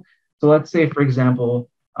tool. So let's say, for example,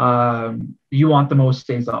 you want the most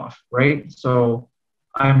days off, right? So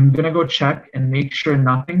I'm going to go check and make sure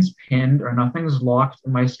nothing's pinned or nothing's locked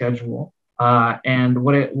in my schedule. And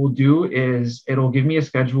what it will do is it'll give me a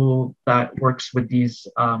schedule that works with these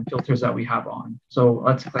filters that we have on. So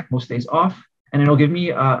let's click most days off, and it'll give me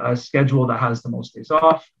a schedule that has the most days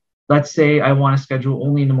off. Let's say I want to schedule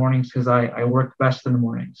only in the mornings because I work best in the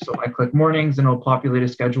mornings. So I click mornings and it'll populate a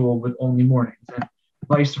schedule with only mornings and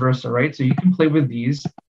vice versa, right? So you can play with these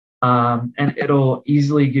and it'll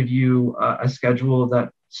easily give you a schedule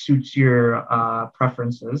that suits your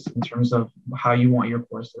preferences in terms of how you want your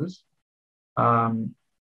courses.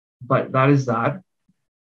 But that is that.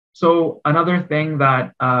 So another thing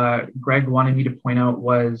that Greg wanted me to point out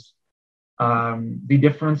was the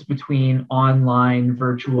difference between online,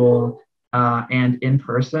 virtual, and in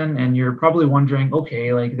person. And you're probably wondering,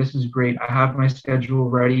 okay, like this is great. I have my schedule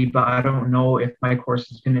ready, but I don't know if my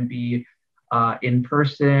course is going to be in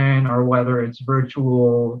person or whether it's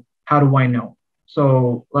virtual. How do I know?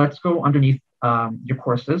 So let's go underneath your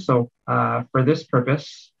courses. So for this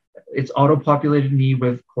purpose, it's auto-populated me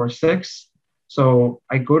with course 6. So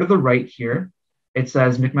I go to the right here. It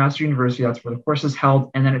says McMaster University, that's where the course is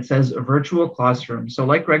held. And then it says virtual classroom. So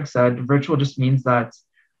like Greg said, virtual just means that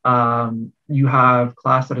you have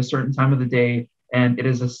class at a certain time of the day, and it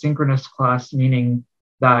is a synchronous class, meaning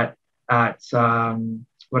that at,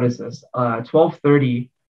 12:30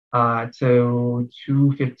 to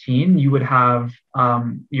 2:15, you would have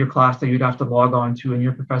your class that you'd have to log on to, and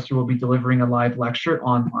your professor will be delivering a live lecture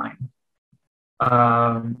online.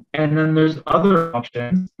 And then there's other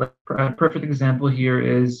options. A perfect example here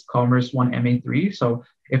is Commerce 1 MA3. So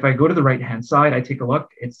if I go to the right-hand side, I take a look,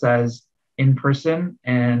 it says in person,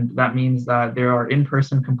 and that means that there are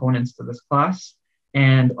in-person components to this class.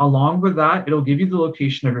 And along with that, it'll give you the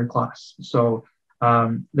location of your class. So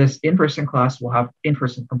this in-person class will have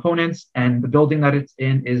in-person components, and the building that it's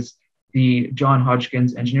in is the John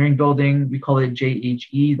Hodgkins Engineering Building. We call it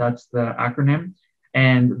JHE, that's the acronym.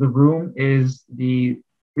 And the room is the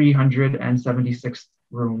 376th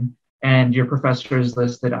room, and your professor is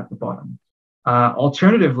listed at the bottom.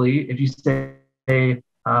 Alternatively, if you say, you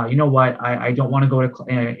know what, I don't want to go to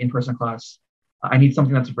in-person class, I need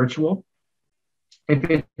something that's virtual. If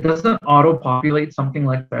it doesn't auto-populate something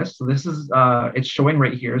like this, so this is, it's showing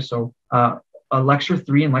right here. So lecture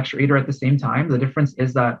 3 and lecture 8 are at the same time. The difference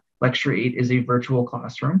is that lecture 8 is a virtual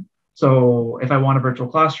classroom. So if I want a virtual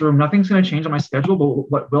classroom, nothing's going to change on my schedule, but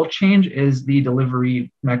what will change is the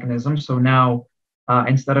delivery mechanism. So now,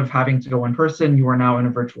 instead of having to go in person, you are now in a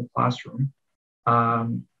virtual classroom.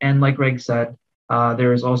 And like Greg said,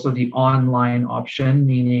 there is also the online option,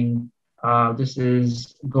 meaning this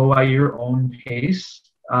is go at your own pace.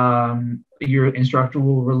 Your instructor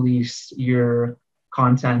will release your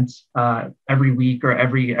content every week or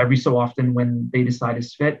every so often when they decide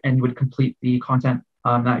is fit, and you would complete the content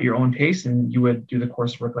at your own pace, and you would do the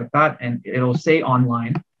coursework like that, and it'll say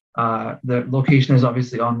online. The location is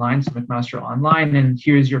obviously online, so McMaster Online, and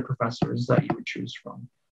here's your professors that you would choose from.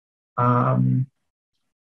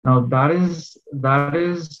 Now that is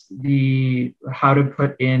the how to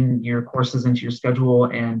put in your courses into your schedule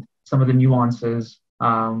and some of the nuances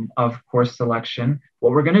of course selection.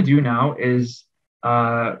 What we're going to do now is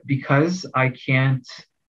because I can't,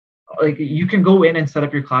 like, you can go in and set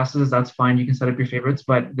up your classes, that's fine, you can set up your favorites,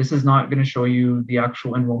 but this is not going to show you the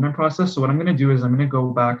actual enrollment process. So what I'm going to do is I'm going to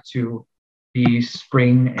go back to the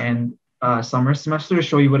spring and summer semester to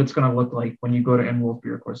show you what it's going to look like when you go to enroll for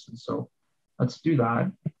your courses. So let's do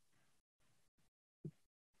that.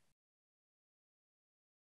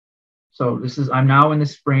 So this is, I'm now in the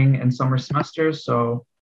spring and summer semester. So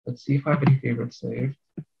let's see if I have any favorites saved.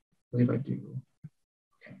 I believe I do.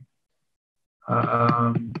 Okay.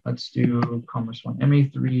 Let's do Commerce 1,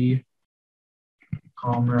 MA3,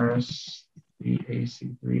 Commerce 3,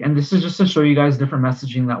 AC3. And this is just to show you guys different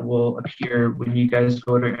messaging that will appear when you guys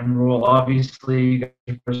go to enroll. Obviously, you guys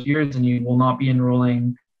are first years and you will not be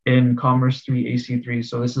enrolling in Commerce 3, AC3.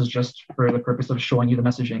 So this is just for the purpose of showing you the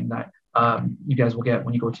messaging that you guys will get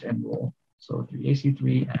when you go to enroll. So 3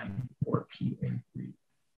 AC3 and 4 PA3.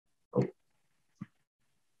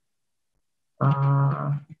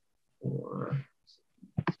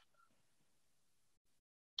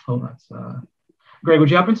 That's Greg,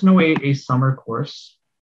 would you happen to know a summer course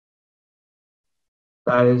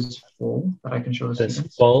that is full that I can show the students?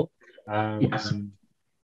 That's full. Yes.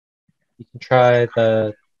 You can try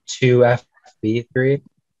the 2FB3.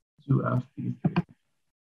 2FB3.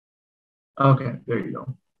 Okay, there you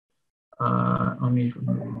go. Let me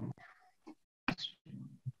remove.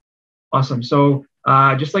 Awesome. So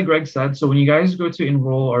just like Greg said, so when you guys go to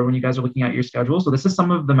enroll or when you guys are looking at your schedule, so this is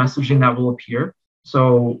some of the messaging that will appear.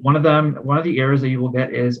 So one of the errors that you will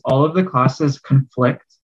get is all of the classes conflict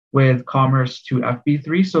with Commerce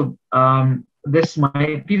 2FB3. So this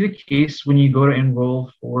might be the case when you go to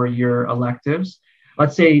enroll for your electives.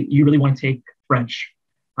 Let's say you really want to take French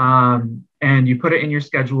and you put it in your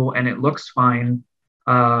schedule and it looks fine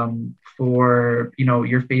for, you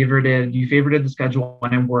favorited the schedule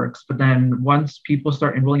when it works. But then once people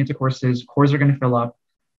start enrolling into courses, cores are going to fill up.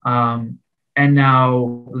 And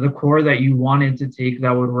now the core that you wanted to take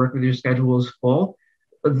that would work with your schedule is full.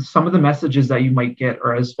 Some of the messages that you might get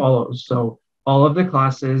are as follows. So all of the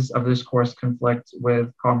classes of this course conflict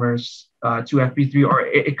with Commerce 2FB3, or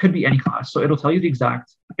it could be any class. So it'll tell you the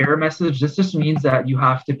exact error message. This just means that you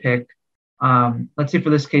have to pick, let's say for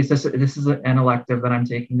this case, this is an elective that I'm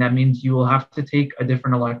taking. That means you will have to take a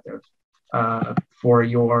different elective for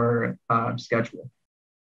your schedule.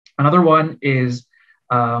 Another one is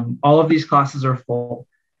all of these classes are full.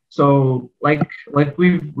 So like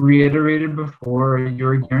we've reiterated before,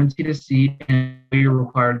 you're guaranteed a seat in your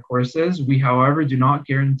required courses. We, however, do not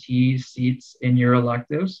guarantee seats in your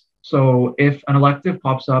electives. So if an elective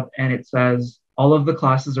pops up and it says all of the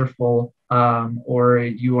classes are full, or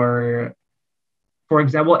you are, for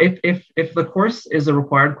example, if the course is a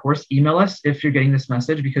required course, email us if you're getting this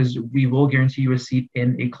message, because we will guarantee you a seat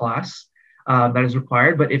in a class that is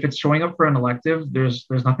required. But if it's showing up for an elective, there's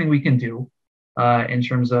nothing we can do in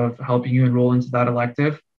terms of helping you enroll into that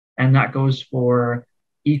elective. And that goes for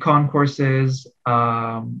econ courses,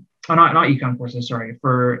 not econ courses, sorry,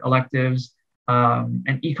 for electives.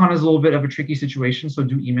 And econ is a little bit of a tricky situation, so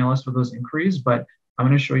do email us with those inquiries, but I'm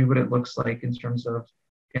going to show you what it looks like in terms of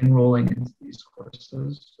enrolling into these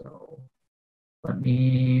courses. So let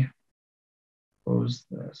me close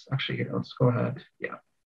this. Actually, here, let's go ahead. Yeah.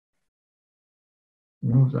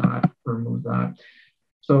 Remove that.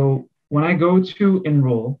 So when I go to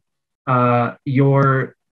enroll,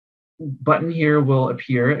 your button here will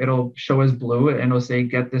appear. It'll show as blue and it'll say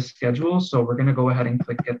get this schedule. So we're going to go ahead and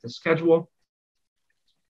click get this schedule.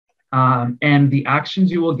 And the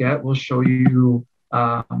actions you will get will show you,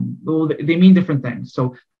 they mean different things.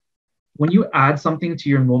 So when you add something to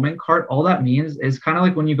your enrollment cart, all that means is kind of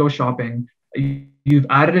like when you go shopping, you've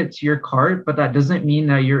added it to your cart, but that doesn't mean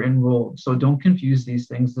that you're enrolled. So don't confuse these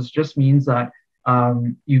things. This just means that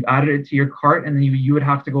you've added it to your cart, and then you would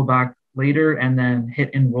have to go back later and then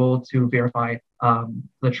hit enroll to verify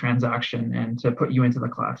the transaction and to put you into the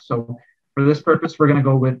class. So for this purpose, we're going to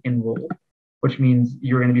go with enroll, which means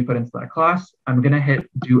you're going to be put into that class. I'm going to hit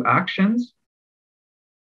do actions.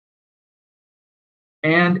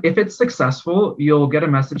 And if it's successful, you'll get a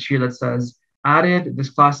message here that says, added, this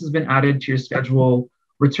class has been added to your schedule,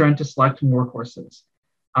 return to select more courses.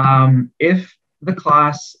 If the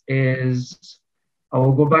class is, I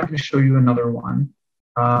will go back and show you another one.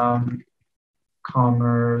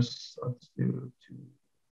 Commerce, let's do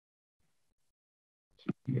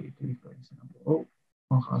 280, for example. Oh,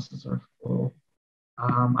 all classes are full.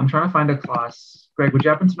 I'm trying to find a class. Greg, would you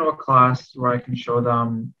happen to know a class where I can show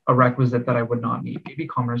them a requisite that I would not need? Maybe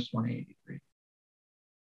Commerce 183.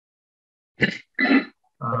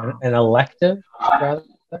 An elective, rather,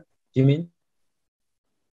 do you mean?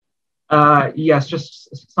 Yes,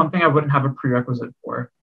 just something I wouldn't have a prerequisite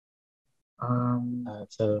for.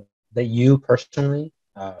 So that you personally?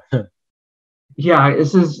 Yeah,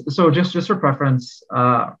 this is, so just for preference,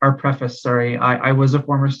 our preface, sorry, I was a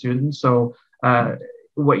former student, so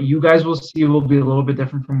what you guys will see will be a little bit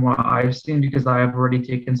different from what I've seen because I have already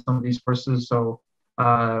taken some of these courses, so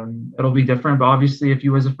it'll be different. But obviously, if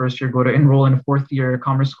you as a first year go to enroll in a fourth year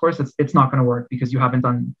commerce course, it's not going to work because you haven't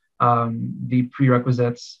done the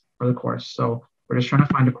prerequisites for the course. So we're just trying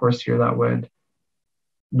to find a course here that would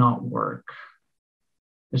not work,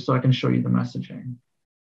 just so I can show you the messaging.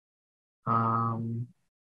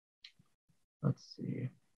 Let's see.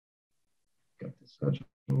 Get the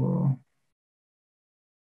schedule.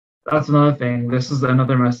 That's another thing. This is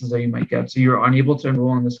another message that you might get. So you're unable to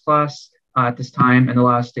enroll in this class at this time, and the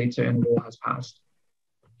last date to enroll has passed.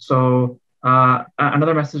 So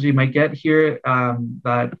another message you might get here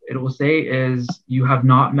that it will say is you have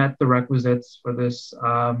not met the requisites for this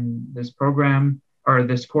this program or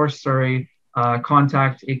this course. Sorry,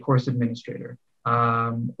 contact a course administrator.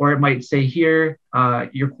 Or it might say here,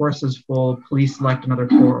 your course is full. Please select another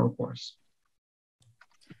core or course.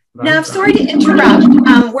 Now, I'm sorry to interrupt.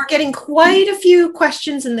 We're getting quite a few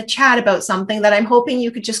questions in the chat about something that I'm hoping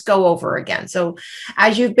you could just go over again. So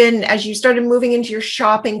as you started moving into your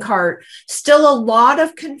shopping cart, still a lot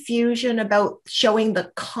of confusion about showing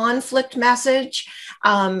the conflict message.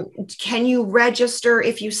 Can you register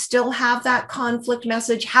if you still have that conflict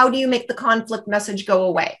message? How do you make the conflict message go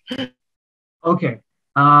away? Okay,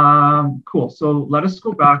 cool. So let us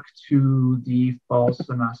go back to the fall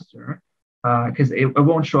semester. Because it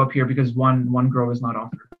won't show up here because one grow is not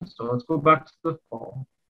offered. So let's go back to the fall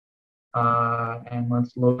and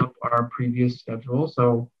let's load up our previous schedule.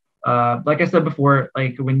 So like I said before,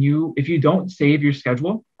 like if you don't save your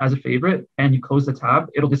schedule as a favorite and you close the tab,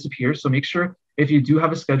 it'll disappear. So make sure if you do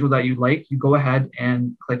have a schedule that you like, you go ahead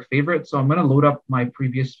and click favorite. So I'm going to load up my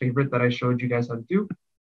previous favorite that I showed you guys how to do.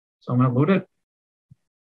 So I'm going to load it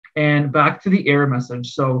and back to the error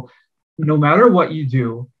message. So no matter what you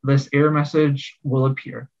do, this error message will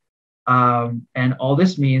appear. And all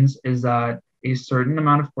this means is that a certain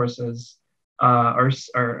amount of courses are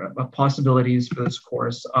possibilities for this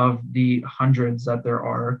course of the hundreds that there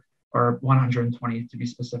are, or 120 to be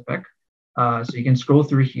specific. So you can scroll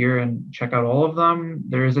through here and check out all of them.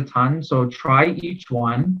 There is a ton, so try each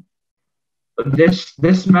one.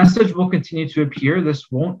 This message will continue to appear.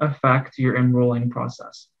 This won't affect your enrolling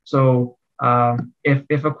process. So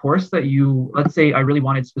if a course that let's say I really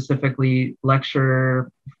wanted specifically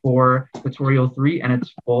lecture for tutorial 3 and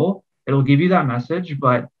it's full, it'll give you that message,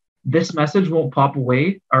 but this message won't pop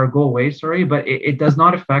away or go away, sorry, but it does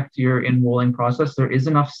not affect your enrolling process. There is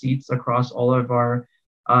enough seats across all of our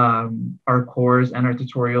cores and our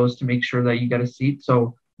tutorials to make sure that you get a seat.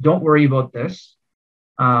 So don't worry about this.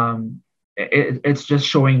 It's just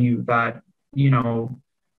showing you that,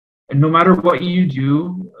 no matter what you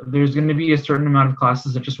do, there's going to be a certain amount of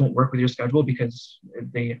classes that just won't work with your schedule because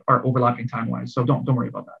they are overlapping time-wise. So don't worry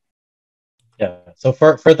about that. Yeah. So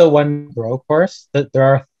for the one grow course, there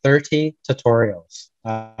are 30 tutorials,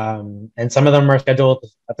 and some of them are scheduled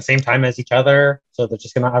at the same time as each other. So there's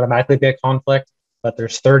just going to automatically be a conflict. But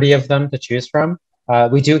there's 30 of them to choose from.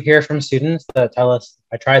 We do hear from students that tell us,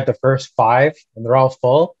 I tried the first 5 and they're all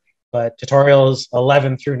full, but tutorials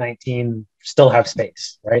 11 through 19 still have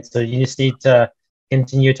space, right? So you just need to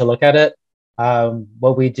continue to look at it.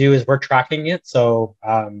 What we do is we're tracking it. So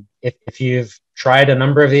if you've tried a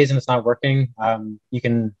number of these and it's not working, you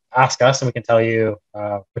can ask us and we can tell you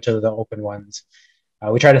which are the open ones.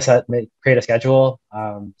 We try to create a schedule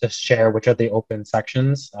to share which are the open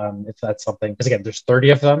sections, if that's something, because again, there's 30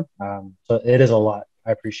 of them. So it is a lot.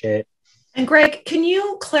 I appreciate And Greg, can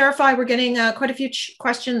you clarify, we're getting quite a few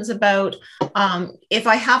questions about if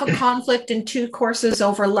I have a conflict and two courses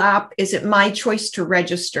overlap, is it my choice to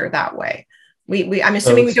register that way? I'm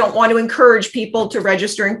assuming we don't want to encourage people to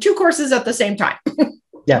register in two courses at the same time.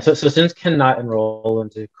 Yeah, so students cannot enroll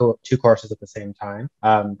into two courses at the same time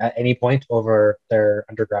at any point over their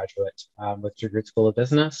undergraduate with DeGroote School of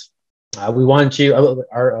Business. We want you,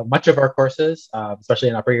 much of our courses, especially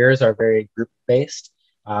in upper years, are very group-based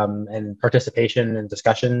and participation and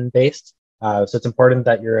discussion-based. So it's important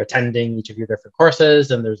that you're attending each of your different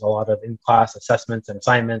courses, and there's a lot of in-class assessments and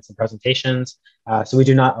assignments and presentations. So we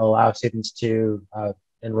do not allow students to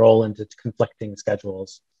enroll into conflicting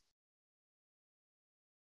schedules.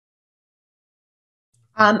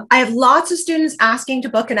 I have lots of students asking to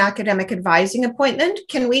book an academic advising appointment.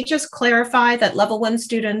 Can we just clarify that level 1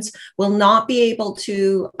 students will not be able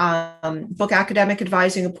to book academic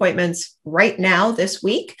advising appointments right now this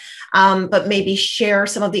week, but maybe share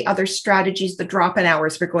some of the other strategies, the drop-in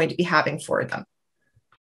hours we're going to be having for them?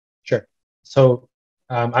 Sure. So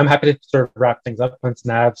I'm happy to sort of wrap things up once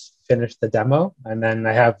Nav's finished the demo, and then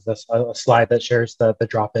I have a slide that shares the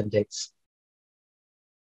drop-in dates.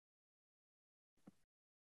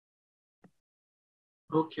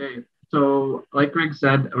 Okay, so like Greg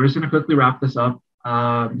said, we're just going to quickly wrap this up.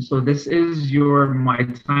 So this is my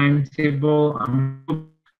timetable. I'm going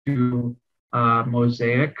to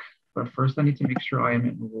Mosaic, but first I need to make sure I am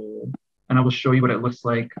enrolled, and I will show you what it looks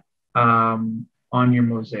like on your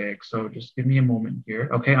Mosaic. So just give me a moment here.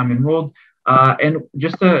 Okay, I'm enrolled. And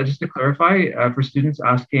just to clarify, for students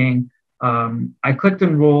asking, I clicked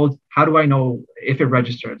enrolled. How do I know if it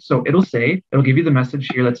registered? So it'll give you the message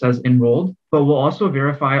here that says enrolled, but we'll also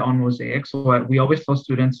verify on Mosaic. So we always tell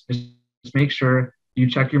students, just make sure you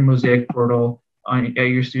check your Mosaic portal at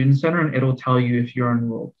your student center, and it'll tell you if you're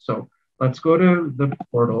enrolled. So let's go to the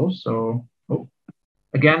portal. So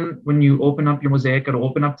again, when you open up your Mosaic, it'll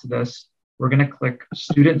open up to this. We're going to click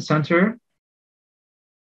Student Center.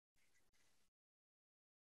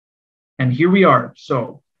 And here we are.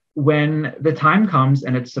 So when the time comes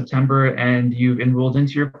and it's September and you've enrolled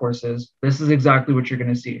into your courses, this is exactly what you're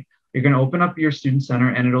going to see. You're going to open up your Student Center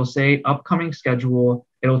and it'll say upcoming schedule.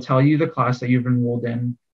 It'll tell you the class that you've enrolled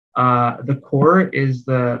in. The core is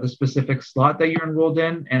the specific slot that you're enrolled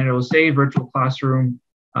in, and it'll say virtual classroom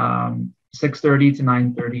 6:30 to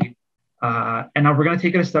 9:30. And now we're going to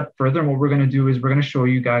take it a step further. And what we're going to do is we're going to show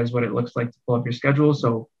you guys what it looks like to pull up your schedule.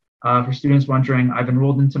 So for students wondering, I've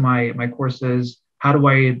enrolled into my courses. How do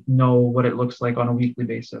I know what it looks like on a weekly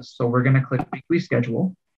basis? So we're going to click weekly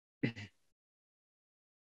schedule.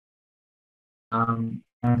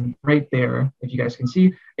 And right there, if you guys can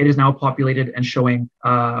see, it is now populated and showing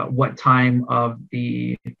what time of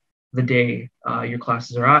the day your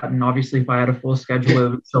classes are at. And obviously, if I had a full schedule, it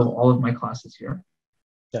would show all of my classes here.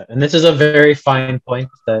 Yeah, and this is a very fine point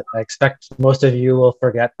that I expect most of you will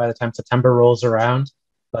forget by the time September rolls around.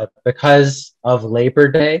 But because of Labor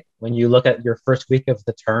Day, when you look at your first week of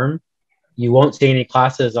the term, you won't see any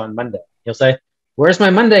classes on Monday. You'll say, where's my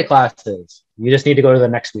Monday classes? You just need to go to the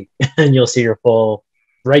next week and you'll see your full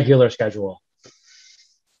regular schedule.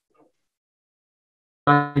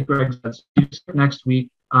 Greg, next week.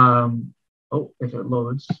 If it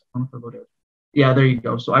loads, I don't know if it loaded. Yeah, there you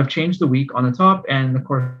go. So I've changed the week on the top and the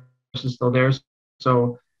course is still there.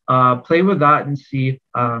 So play with that and see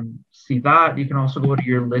that. You can also go to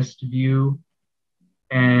your list view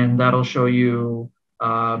and that'll show you,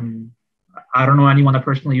 I don't know anyone that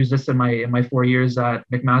personally used this in my 4 years at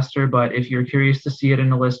McMaster, but if you're curious to see it in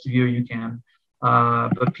the list view, you can.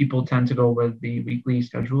 But people tend to go with the weekly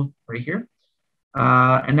schedule right here.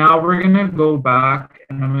 And now we're going to go back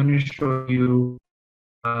and I'm going to show you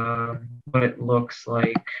what it looks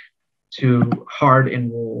like to hard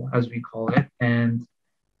enroll, as we call it, and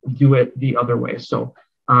do it the other way. So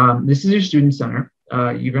this is your Student Center.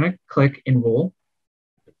 You're going to click enroll.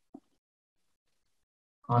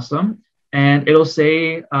 Awesome. And it'll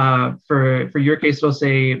say, for your case, it'll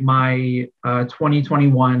say my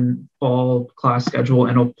 2021 fall class schedule,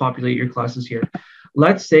 and it'll populate your classes here.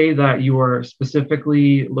 Let's say that you are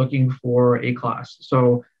specifically looking for a class.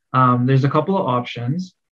 So there's a couple of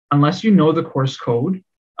options. Unless you know the course code,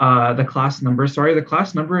 the class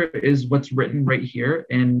number is what's written right here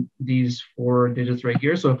in these 4 digits right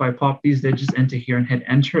here. So if I pop these digits into here and hit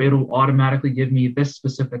enter, it'll automatically give me this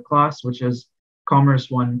specific class, which is Commerce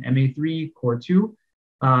 1, MA3, Core 2.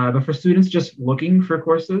 But for students just looking for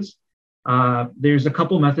courses, there's a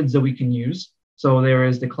couple methods that we can use. So there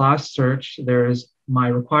is the class search, there is my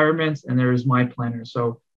requirements, and there is my planner.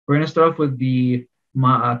 So we're going to start off with the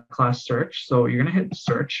class search. So you're going to hit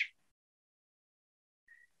search.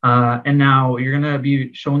 And now you're going to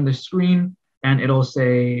be shown the screen, and it'll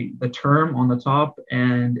say the term on the top,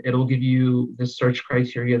 and it'll give you the search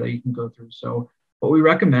criteria that you can go through. So what we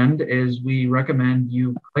recommend is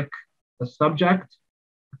you click the subject.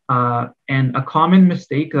 And a common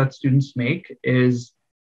mistake that students make is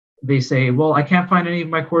they say, well, I can't find any of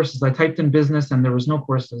my courses. I typed in business and there was no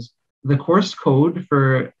courses. The course code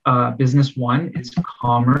for business 1 is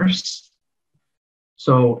commerce.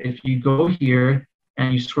 So if you go here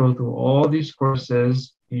and you scroll through all these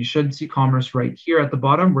courses, you should see commerce right here at the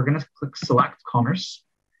bottom. We're going to click select commerce.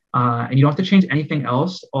 And you don't have to change anything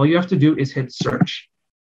else. All you have to do is hit search.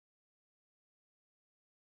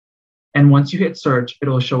 And once you hit search,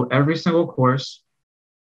 it'll show every single course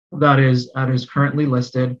that is currently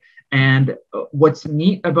listed. And what's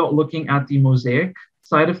neat about looking at the Mosaic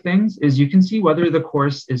side of things is you can see whether the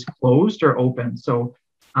course is closed or open. So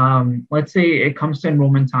let's say it comes to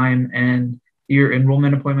enrollment time and your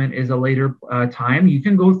enrollment appointment is a later time. You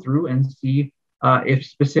can go through and see if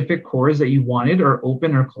specific cores that you wanted are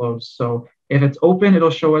open or closed. So if it's open, it'll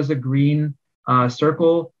show as a green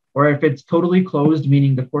circle, or if it's totally closed,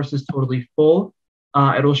 meaning the course is totally full,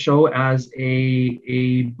 it'll show as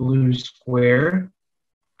a blue square.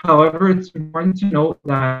 However, it's important to note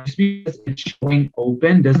that just because it's showing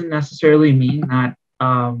open doesn't necessarily mean that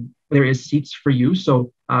there is seats for you.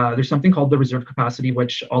 So there's something called the reserve capacity,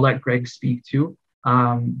 which I'll let Greg speak to.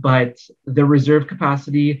 But the reserve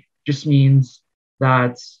capacity just means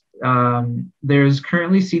that there's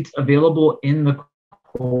currently seats available in the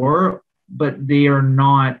core, but they are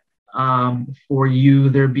not for you.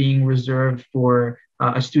 They're being reserved for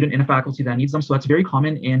a student in a faculty that needs them. So that's very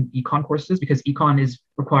common in econ courses because econ is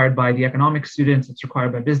required by the economics students. It's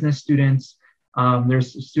required by business students.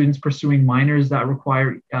 There's students pursuing minors that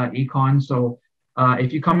require econ. So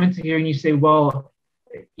if you come into here and you say, well,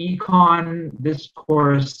 econ, this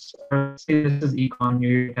course, say this is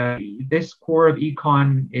econ, this core of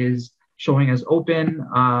econ is showing as open.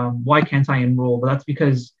 Why can't I enroll? Well, that's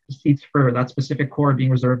because seats for that specific core are being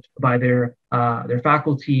reserved by their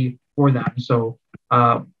faculty for them. So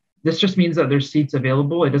this just means that there's seats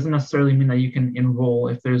available. It doesn't necessarily mean that you can enroll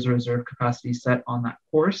if there's a reserve capacity set on that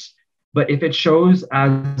course. But if it shows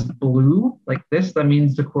as blue like this, that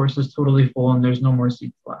means the course is totally full and there's no more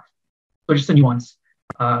seats left. So just a nuance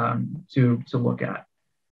to look at.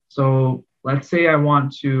 So let's say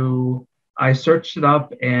I searched it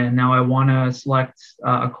up and now I want to select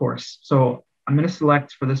a course. So I'm going to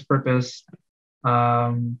select for this purpose.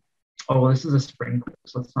 This is a spring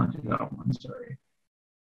course. Let's not do that one. Sorry.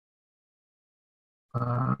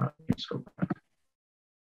 Let's go back.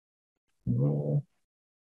 Enroll.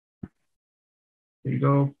 There you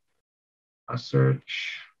go. A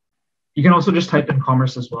search. You can also just type in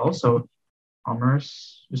commerce as well. So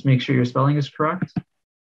commerce, just make sure your spelling is correct.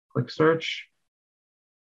 Click search.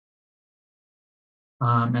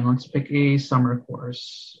 And let's pick a summer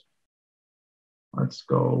course. Let's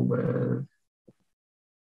go with,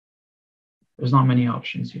 there's not many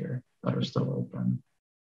options here that are still open.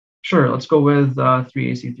 Sure, let's go with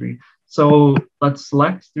 3AC3. So let's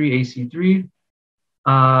select 3AC3.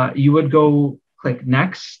 You would go click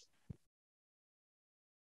next.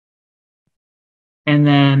 And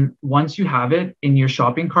then once you have it in your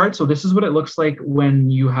shopping cart, so this is what it looks like when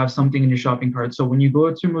you have something in your shopping cart. So when you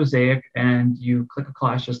go to Mosaic and you click a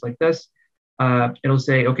class just like this, it'll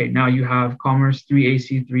say, okay, now you have Commerce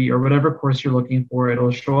 3AC3 or whatever course you're looking for.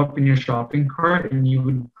 It'll show up in your shopping cart and you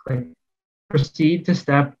would click proceed to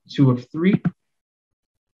step 2 of 3.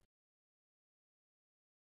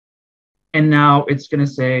 And now it's going to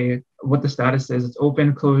say what the status is. It's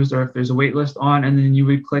open, closed, or if there's a wait list on, and then you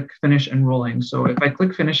would click finish enrolling. So if I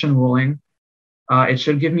click finish enrolling, it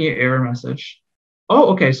should give me an error message.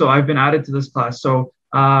 Oh, okay, so I've been added to this class. So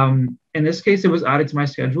in this case, it was added to my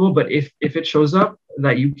schedule, but if it shows up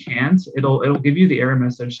that you can't, it'll give you the error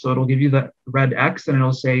message. So it'll give you the red X and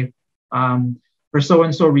it'll say, for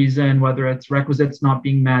so-and-so reason, whether it's requisites not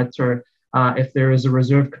being met or if there is a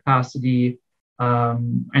reserve capacity,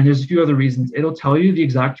 and there's a few other reasons. It'll tell you the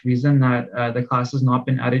exact reason that the class has not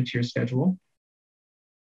been added to your schedule.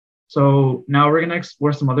 So now we're going to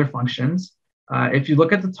explore some other functions. If you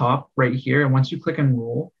look at the top right here, and once you click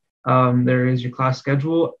enroll, there is your class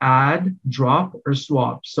schedule, add, drop, or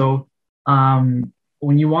swap. So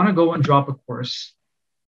when you want to go and drop a course,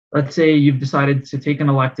 let's say you've decided to take an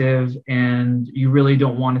elective and you really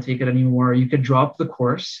don't want to take it anymore, you could drop the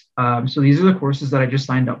course. So these are the courses that I just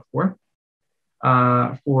signed up for.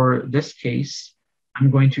 For this case, I'm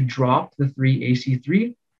going to drop the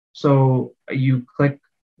 3AC3. So you click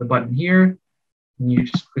the button here, and you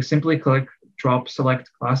just simply click drop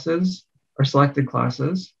select classes, or selected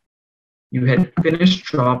classes. You hit finish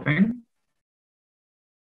dropping.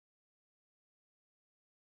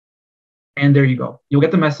 And there you go. You'll get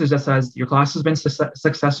the message that says your class has been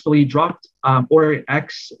successfully dropped, or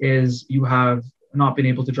X is you have not been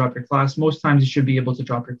able to drop your class. Most times you should be able to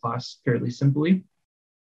drop your class fairly simply.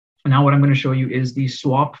 And now what I'm going to show you is the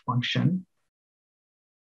swap function.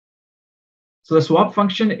 So the swap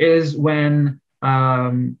function is when,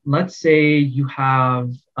 let's say you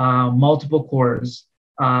have multiple cores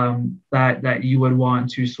that you would want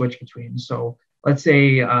to switch between. So let's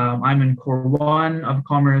say I'm in core 1 of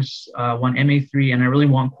commerce, 1 MA3, and I really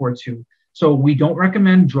want core 2. So we don't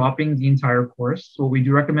recommend dropping the entire course. So what we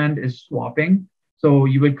do recommend is swapping. So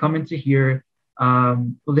you would come into here.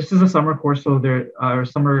 Well, this is a summer course, so there are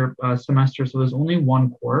summer semester, so there's only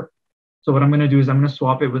one core. So what I'm going to do is I'm going to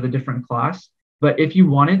swap it with a different class. But if you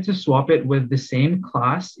wanted to swap it with the same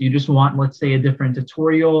class, you just want, let's say, a different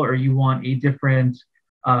tutorial, or you want a different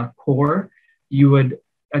core, you would,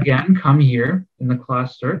 again, come here in the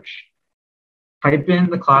class search, type in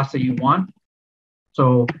the class that you want.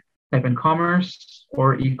 So type in commerce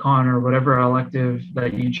or econ or whatever elective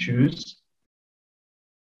that you choose.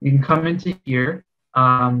 You can come into here.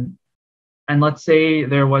 And let's say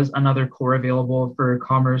there was another core available for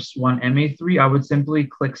Commerce 1 MA3, I would simply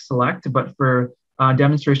click select, but for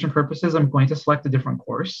demonstration purposes, I'm going to select a different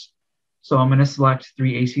course. So I'm going to select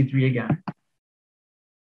 3AC3 again,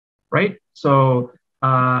 right? So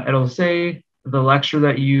it'll say the lecture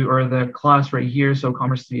that you, or the class right here, so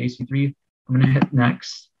Commerce 3AC3, I'm going to hit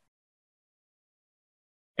next.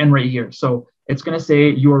 And right here, so it's going to say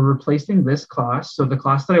you're replacing this class. So the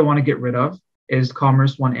class that I want to get rid of is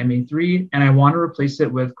Commerce 1 MA3, and I want to replace it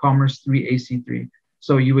with Commerce 3 AC3.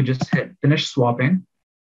 So you would just hit finish swapping.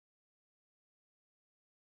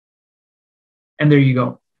 And there you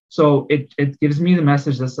go. So it gives me the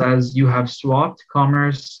message that says you have swapped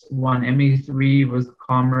Commerce 1 MA3 with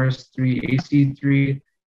Commerce 3 AC3,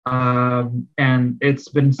 and it's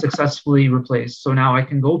been successfully replaced. So now I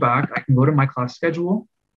can go back, I can go to my class schedule,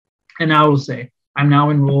 and now it will say, I'm now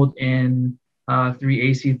enrolled in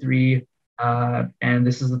 3AC3, and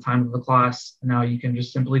this is the time of the class. Now you can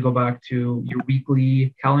just simply go back to your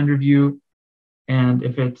weekly calendar view. And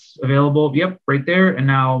if it's available, yep, right there. And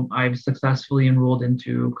now I've successfully enrolled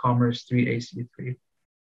into Commerce 3 AC3.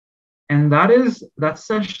 And that's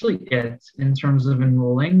essentially it in terms of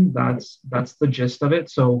enrolling. That's the gist of it.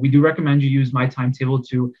 So we do recommend you use My Timetable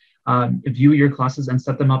to view your classes and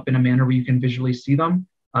set them up in a manner where you can visually see them.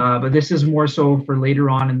 But this is more so for later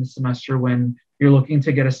on in the semester when you're looking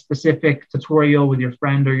to get a specific tutorial with your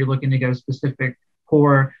friend, or you're looking to get a specific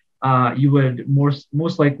core, you would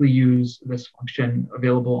most likely use this function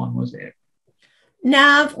available on Mosaic.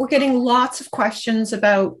 Nav, we're getting lots of questions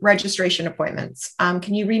about registration appointments.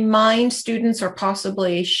 Can you remind students, or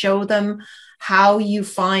possibly show them how you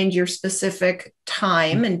find your specific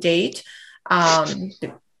time and date?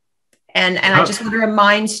 And I just want to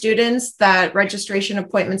remind students that registration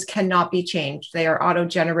appointments cannot be changed. They are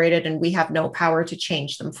auto-generated, and we have no power to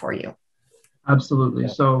change them for you. Absolutely. Yeah.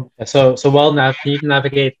 So well, Nav, you can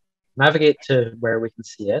navigate to where we can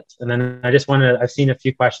see it. And then I've seen a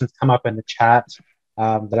few questions come up in the chat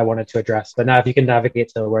that I wanted to address. But now if you can navigate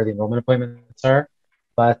to where the enrollment appointments are.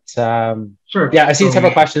 But sure. Yeah, I've seen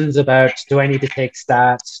several questions about, do I need to take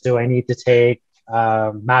stats? Do I need to take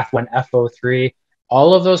Math 1 FO3?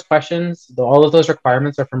 All of those questions, all of those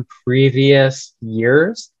requirements are from previous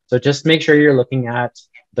years. So just make sure you're looking at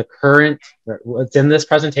the current, what's in this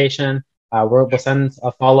presentation. We'll send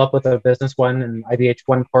a follow-up with the Business 1 and IBH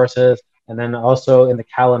 1 courses, and then also in the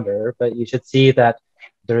calendar. But you should see that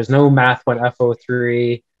there's no Math 1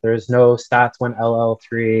 FO3, there's no Stats 1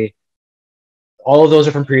 LL3. All of those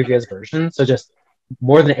are from previous versions. So just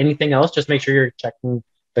more than anything else, just make sure you're checking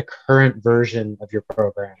the current version of your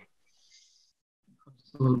program.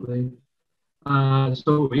 Absolutely.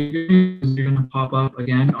 So what you're going to pop up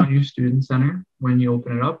again on your Student Center when you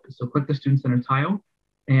open it up. So click the Student Center tile.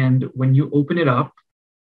 And when you open it up,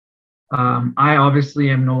 I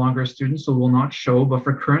obviously am no longer a student, so will not show, but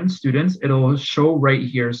for current students, it'll show right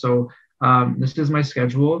here. So this is my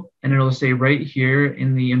schedule, and it'll say right here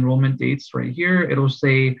in the enrollment dates right here, it'll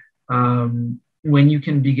say when you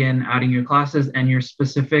can begin adding your classes and your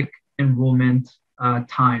specific enrollment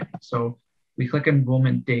time. So we click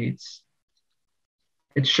enrollment dates,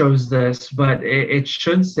 it shows this, but it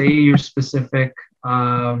should say your specific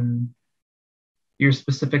time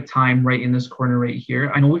right in this corner right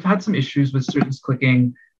here. I know we've had some issues with students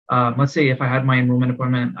clicking. Let's say if I had my enrollment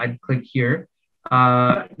appointment, I'd click here.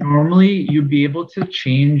 Normally you'd be able to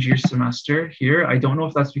change your semester here. I don't know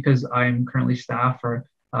if that's because I'm currently staff or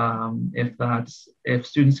if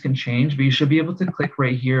students can change, but you should be able to click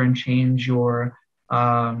right here and change your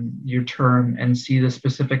term and see the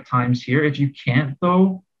specific times here. If you can't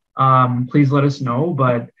though, please let us know.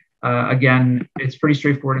 But again, it's pretty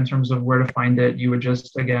straightforward in terms of where to find it. You would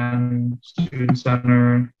just, again, Student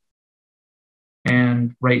Center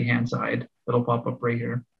and right-hand side. It'll pop up right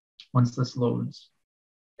here once this loads.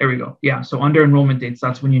 There we go. Yeah, so under enrollment dates,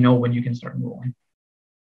 that's when you know when you can start enrolling.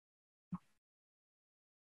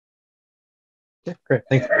 Yeah, great.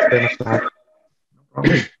 Thanks very much for that. No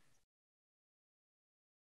problem.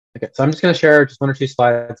 Okay, so I'm just going to share just 1 or 2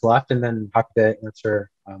 slides left and then happy to answer.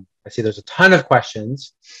 I see there's a ton of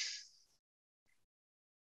questions.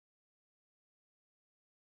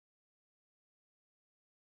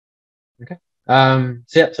 Okay.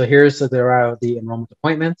 So here's the enrollment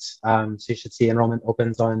appointments. So you should see enrollment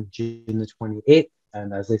opens on June the 28th.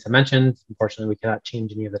 And as Lisa mentioned, unfortunately, we cannot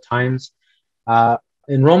change any of the times.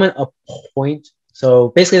 Enrollment appoint. So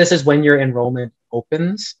basically, this is when your enrollment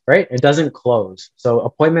opens, right? It doesn't close. So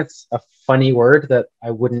appointment's a funny word that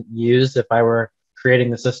I wouldn't use if I were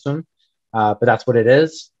creating the system, but that's what it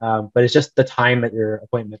is. But it's just the time that your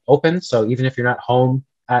appointment opens. So even if you're not home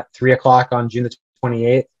at 3 o'clock on June the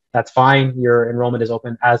 28th, that's fine. Your enrollment is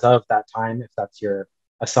open as of that time if that's your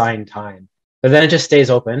assigned time. But then it just stays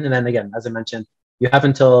open. And then again, as I mentioned, you have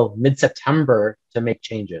until mid-September to make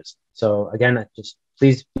changes. So again, just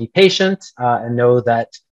please be patient and know that,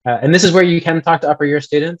 and this is where you can talk to upper year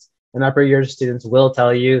students, and upper year students will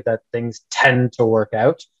tell you that things tend to work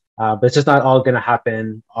out, but it's just not all going to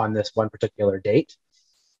happen on this one particular date.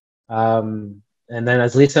 And then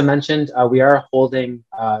as Lisa mentioned, we are holding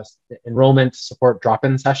enrollment support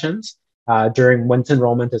drop-in sessions during once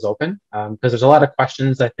enrollment is open, because there's a lot of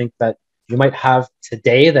questions I think that you might have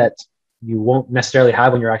today that you won't necessarily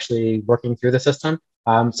have when you're actually working through the system.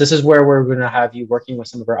 So this is where we're going to have you working with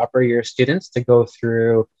some of our upper year students to go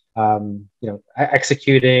through,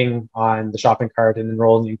 executing on the shopping cart and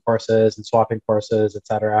enrolling in courses and swapping courses,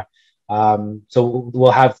 etc. So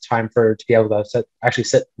we'll have time to be able to actually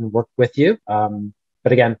sit and work with you.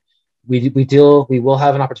 But again, we will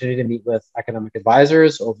have an opportunity to meet with academic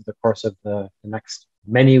advisors over the course of the next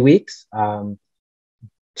many weeks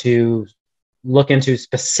to look into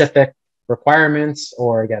specific requirements,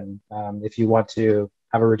 or again, if you want to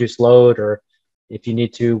have a reduced load, or if you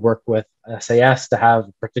need to work with SAS to have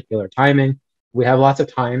particular timing, we have lots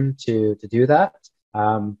of time to do that.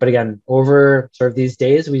 But again, over sort of these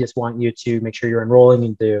days, we just want you to make sure you're enrolling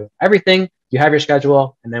into everything. You have your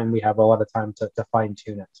schedule, and then we have a lot of time to fine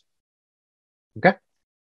tune it. Okay.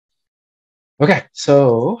 Okay.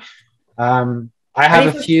 So I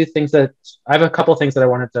have a couple things that I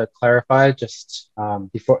wanted to clarify just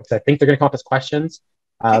before, because I think they're going to come up as questions.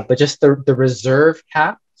 But just the reserve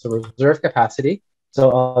cap, so reserve capacity.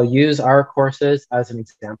 So I'll use our courses as an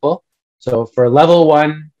example. So for level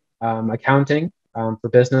 1 accounting, for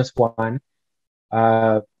business 1,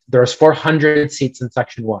 there's 400 seats in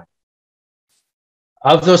section 1.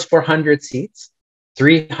 Of those 400 seats,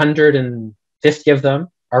 350 of them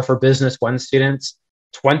are for business 1 students,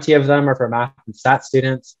 20 of them are for math and stat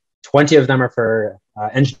students, 20 of them are for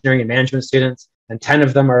engineering and management students, and 10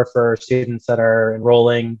 of them are for students that are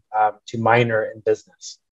enrolling to minor in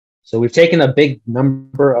business. So we've taken a big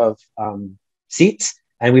number of seats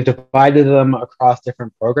and we've divided them across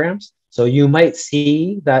different programs. So you might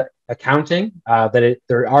see that accounting,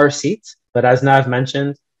 there are seats, but as Nav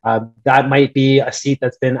mentioned, that might be a seat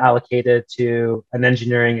that's been allocated to an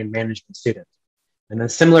engineering and management student. And then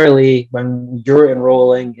similarly, when you're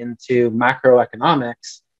enrolling into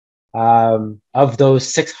macroeconomics, of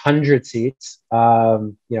those 600 seats,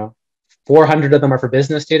 400 of them are for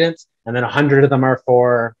business students, and then 100 of them are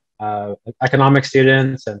for economic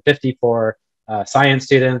students, and 50 for science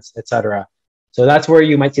students, etc. So that's where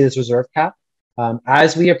you might see this reserve cap.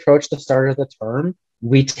 As we approach the start of the term,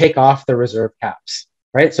 we take off the reserve caps,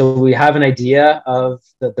 right? So we have an idea of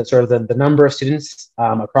the number of students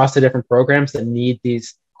across the different programs that need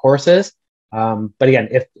these courses. But again,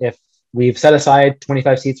 if we've set aside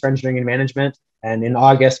 25 seats for engineering and management, and in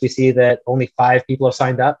August we see that only 5 people have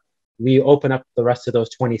signed up, we open up the rest of those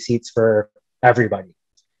 20 seats for everybody.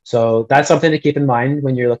 So that's something to keep in mind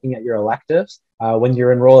when you're looking at your electives. When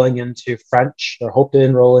you're enrolling into French or hope to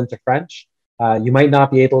enroll into French, you might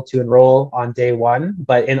not be able to enroll on day 1,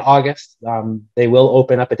 but in August, they will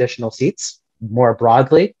open up additional seats more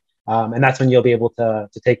broadly. And that's when you'll be able to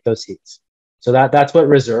take those seats. So that's what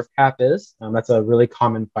reserve cap is. That's a really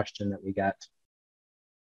common question that we get.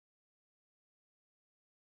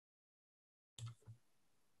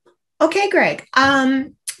 Okay, Greg.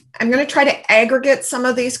 I'm going to try to aggregate some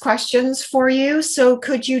of these questions for you. So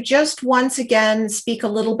could you just once again speak a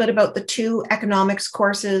little bit about the two economics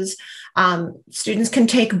courses? Students can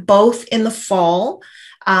take both in the fall.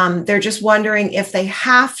 They're just wondering if they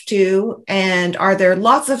have to, and are there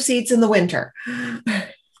lots of seats in the winter?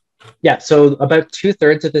 Yeah, so about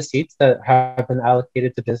 2/3 of the seats that have been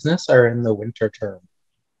allocated to business are in the winter term.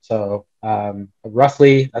 So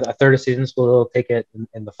roughly a third of students will take it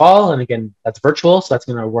in the fall. And again, that's virtual. So that's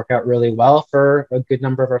going to work out really well for a good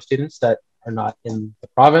number of our students that are not in the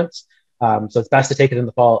province. So it's best to take it in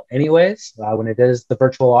the fall anyways, when it is the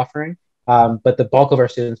virtual offering. But the bulk of our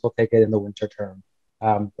students will take it in the winter term.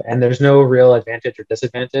 And there's no real advantage or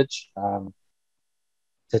disadvantage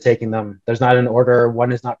to taking them. There's not an order.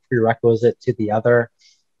 One is not prerequisite to the other.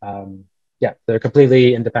 Yeah, they're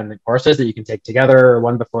completely independent courses that you can take together or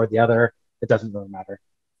one before the other. It doesn't really matter.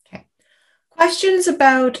 Okay. Questions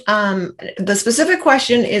about the specific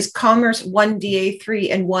question is Commerce 1DA3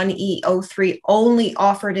 and 1EO3 only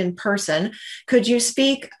offered in person. Could you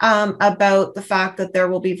speak about the fact that there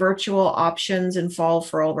will be virtual options in fall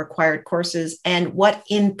for all required courses and what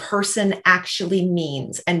in person actually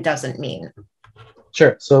means and doesn't mean?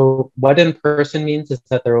 Sure. So what in person means is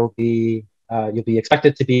that there will be you'll be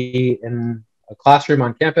expected to be in a classroom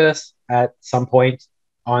on campus at some point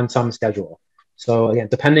on some schedule. So again,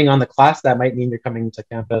 depending on the class, that might mean you're coming to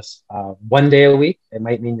campus 1 day a week. It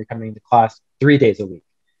might mean you're coming to class 3 days a week.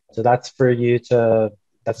 So that's for you to,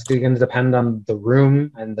 that's going to depend on the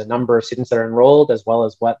room and the number of students that are enrolled, as well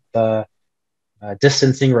as what the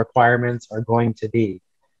distancing requirements are going to be.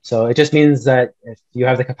 So it just means that if you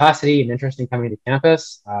have the capacity and interest in coming to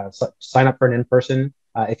campus, sign up for an in-person.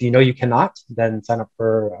 If you know you cannot, then sign up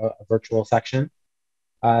for a virtual section.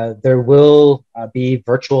 There will be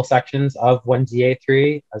virtual sections of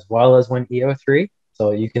 1DA3 as well as 1EO3.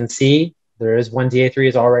 So you can see there is 1DA3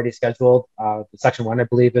 is already scheduled. The section 1, I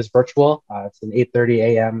believe, is virtual. It's an 8:30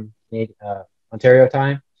 a.m. Ontario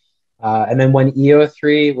time. And then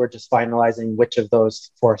 1EO3, we're just finalizing which of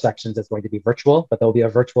those 4 sections is going to be virtual, but there'll be a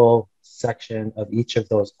virtual section of each of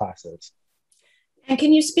those classes. And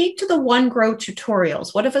can you speak to the OneGrow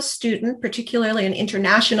tutorials? What if a student, particularly an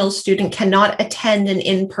international student, cannot attend an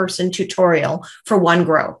in-person tutorial for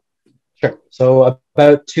OneGrow? Sure. So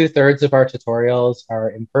about 2/3 of our tutorials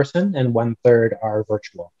are in person and 1/3 are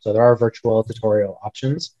virtual. So there are virtual tutorial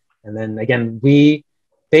options. And then again,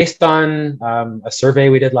 based on a survey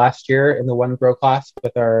we did last year in the OneGrow class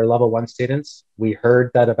with our level 1 students, we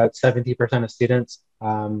heard that about 70% of students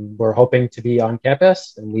were hoping to be on campus,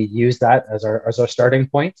 and we use that as our starting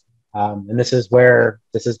point. And this is where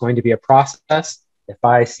this is going to be a process. If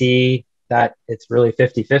I see that it's really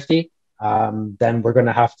 50-50, then we're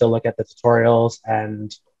going to have to look at the tutorials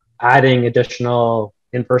and adding additional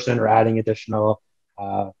in-person or adding additional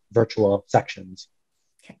virtual sections.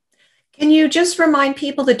 Can you just remind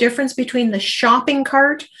people the difference between the shopping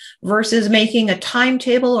cart versus making a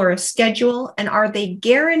timetable or a schedule? And are they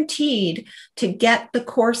guaranteed to get the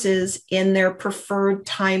courses in their preferred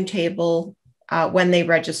timetable when they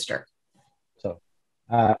register? So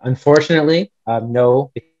unfortunately,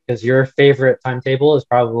 no, because your favorite timetable is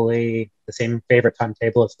probably the same favorite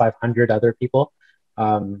timetable as 500 other people.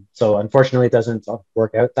 So unfortunately, it doesn't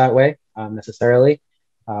work out that way necessarily.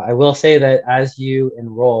 I will say that as you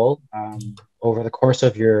enroll over the course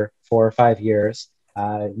of your 4 or 5 years,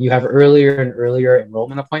 you have earlier and earlier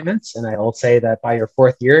enrollment appointments. And I will say that by your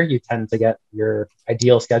 4th year, you tend to get your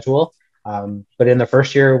ideal schedule. But in the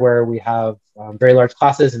first year where we have very large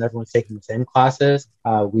classes and everyone's taking the same classes,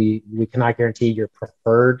 we cannot guarantee your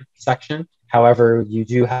preferred section. However, you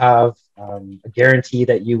do have a guarantee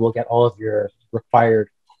that you will get all of your required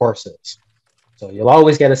courses. So you'll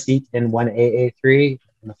always get a seat in 1AA3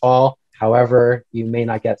 in the fall. However, you may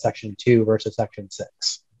not get section 2 versus section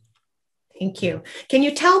 6. Thank you. Can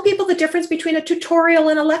you tell people the difference between a tutorial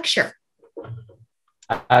and a lecture?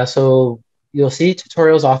 So you'll see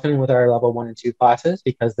tutorials often with our level 1 and 2 classes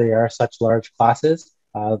because they are such large classes.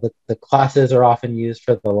 The classes are often used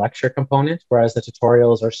for the lecture component, whereas the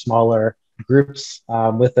tutorials are smaller groups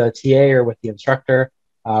with a TA or with the instructor,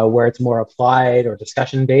 where it's more applied or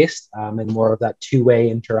discussion based and more of that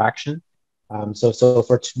two-way interaction. So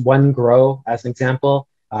for OneGrow, as an example,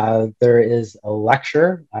 there is a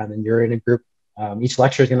lecture and you're in a group. Each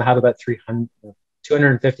lecture is going to have about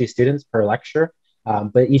 250 students per lecture,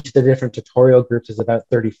 but each of the different tutorial groups is about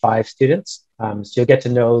 35 students. So you'll get to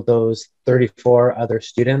know those 34 other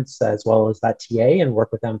students as well as that TA and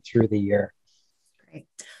work with them through the year. Great.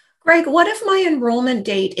 Greg, what if my enrollment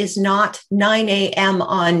date is not 9 a.m.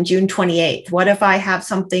 on June 28th? What if I have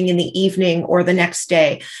something in the evening or the next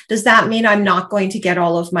day? Does that mean I'm not going to get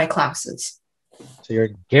all of my classes? So you're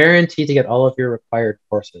guaranteed to get all of your required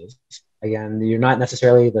courses. Again, you're not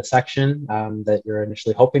necessarily the section that you're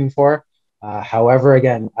initially hoping for. However,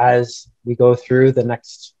 again, as we go through the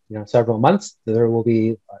next several months, there will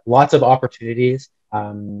be lots of opportunities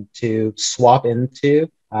to swap into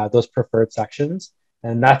those preferred sections.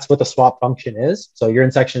 And that's what the swap function is. So you're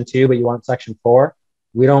in section 2, but you want section 4.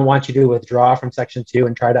 We don't want you to withdraw from section 2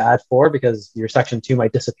 and try to add 4 because your section 2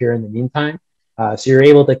 might disappear in the meantime. So you're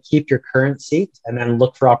able to keep your current seat and then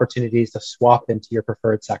look for opportunities to swap into your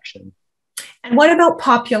preferred section. And what about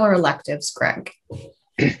popular electives, Greg?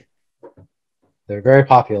 They're very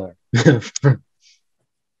popular.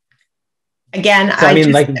 Again, so, I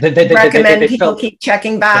mean, recommend people keep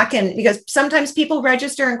checking back, and because sometimes people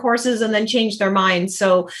register in courses and then change their minds.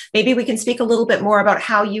 So maybe we can speak a little bit more about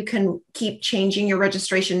how you can keep changing your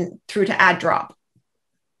registration through to add drop.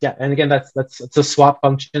 Yeah, and again, it's a swap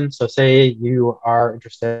function. So say you are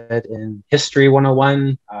interested in History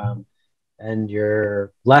 101 and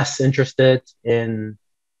you're less interested in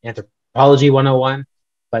Anthropology 101,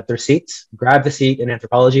 but there's seats, grab the seat in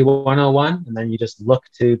Anthropology 101, and then you just look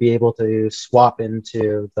to be able to swap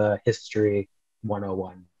into the History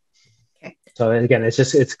 101. Okay. So again,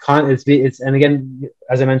 and again,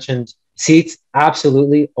 as I mentioned, seats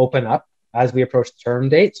absolutely open up as we approach the term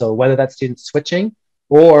date. So whether that's students switching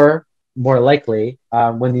or more likely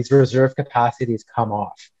when these reserve capacities come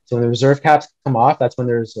off. So when the reserve caps come off, that's when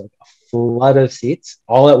there's a flood of seats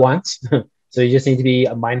all at once. So you just need to be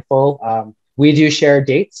mindful. We do share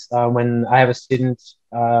dates when I have a student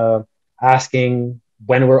asking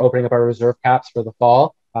when we're opening up our reserve caps for the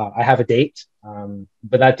fall. I have a date,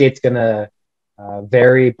 but that date's going to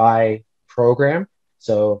vary by program.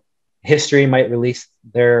 So History might release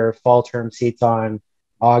their fall term seats on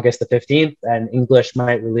August the 15th, and English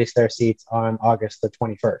might release their seats on August the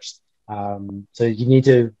 21st. So you need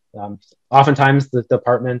to, oftentimes the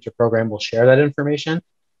department or program will share that information,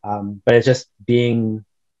 but it's just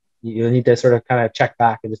you need to sort of kind of check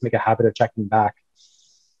back and just make a habit of checking back.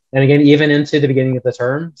 And again, even into the beginning of the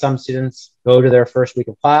term, some students go to their first week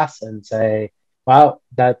of class and say, wow,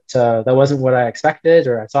 that wasn't what I expected,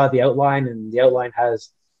 or I saw the outline and the outline has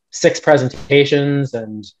 6 presentations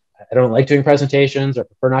and I don't like doing presentations or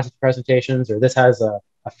prefer not to do presentations, or this has a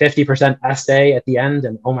 50% essay at the end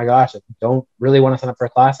and oh my gosh, I don't really want to sign up for a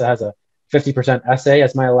class that has a 50% essay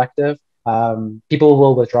as my elective. People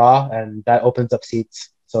will withdraw and that opens up seats.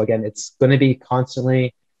 So again, it's going to be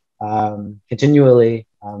constantly, continually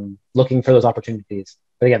looking for those opportunities.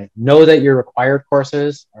 But again, know that your required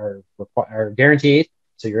courses are guaranteed,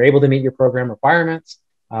 so you're able to meet your program requirements.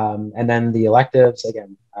 And then the electives,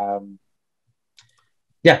 again,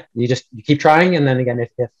 you keep trying. And then again,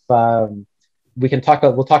 if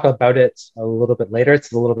we'll talk about it a little bit later.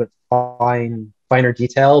 It's a little bit finer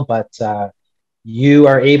detail, but you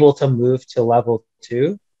are able to move to level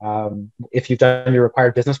 2 if you've done your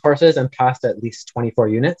required business courses and passed at least 24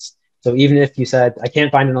 units. So even if you said, I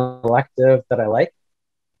can't find an elective that I like,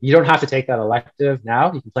 you don't have to take that elective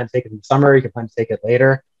now. You can plan to take it in the summer. You can plan to take it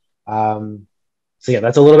later. So yeah,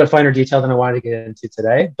 that's a little bit finer detail than I wanted to get into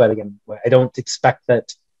today. But again, I don't expect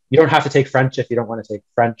that you don't have to take French if you don't want to take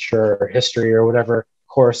French or history or whatever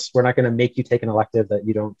course. We're not going to make you take an elective that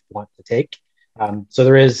you don't want to take. So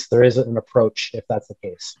there is an approach if that's the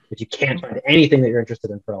case, if you can't find anything that you're interested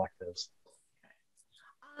in for electives.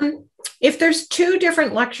 If there's 2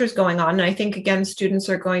 different lectures going on, and I think, again, students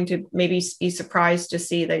are going to maybe be surprised to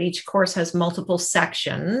see that each course has multiple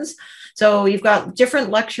sections. So you've got different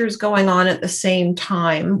lectures going on at the same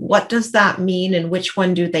time. What does that mean and which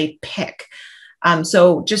one do they pick?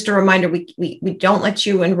 So just a reminder, we don't let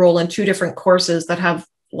you enroll in 2 different courses that have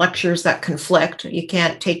lectures that conflict. You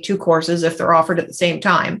can't take 2 courses if they're offered at the same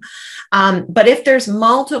time. But if there's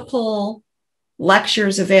multiple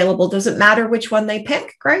lectures available, does it matter which one they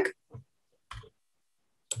pick, Greg?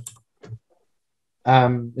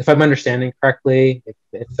 If I'm understanding correctly,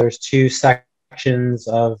 if there's 2 sections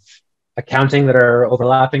of accounting that are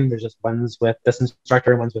overlapping, there's just ones with this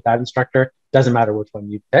instructor and ones with that instructor. Doesn't matter which one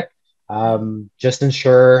you pick. Just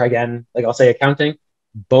ensure, again, like I'll say accounting,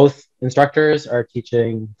 both instructors are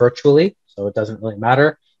teaching virtually, so it doesn't really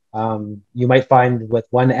matter. You might find with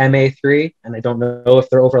one MA3, and I don't know if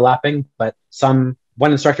they're overlapping, but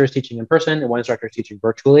one instructor is teaching in person and one instructor is teaching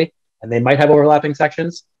virtually, and they might have overlapping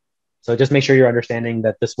sections. So just make sure you're understanding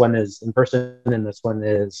that this one is in person and this one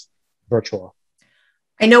is virtual.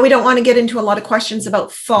 I know we don't want to get into a lot of questions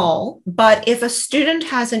about fall, but if a student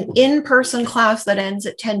has an in-person class that ends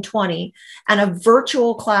at 10:20 and a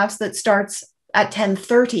virtual class that starts at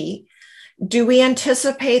 10:30, do we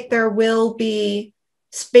anticipate there will be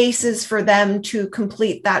spaces for them to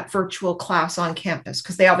complete that virtual class on campus?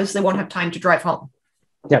 Because they obviously won't have time to drive home.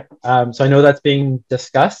 Yeah, so I know that's being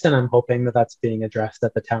discussed, and I'm hoping that that's being addressed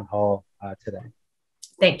at the town hall today.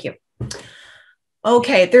 Thank you.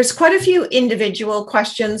 Okay, there's quite a few individual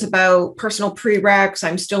questions about personal prereqs.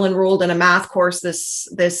 I'm still enrolled in a math course this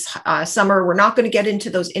summer. We're not going to get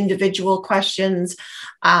into those individual questions.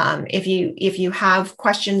 If you have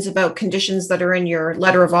questions about conditions that are in your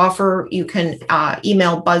letter of offer, you can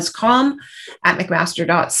email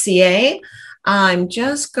buzzcom@mcmaster.ca. I'm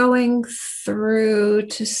just going through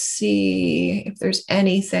to see if there's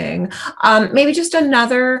anything. Maybe just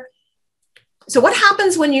another. So what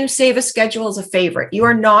happens when you save a schedule as a favorite? You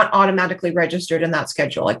are not automatically registered in that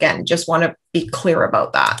schedule. Again, just want to be clear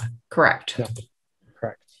about that. Correct? Yeah,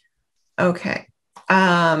 correct. Okay.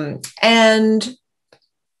 And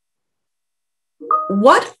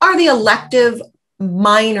what are the elective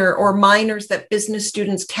minor or minors that business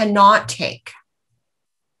students cannot take?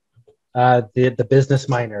 The business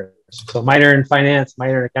minors. So minor in finance,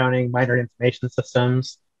 minor in accounting, minor in information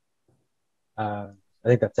systems. I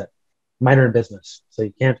think that's it. Minor in business. So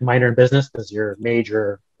you can't minor in business because your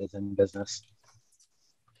major is in business.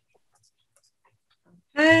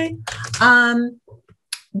 Okay.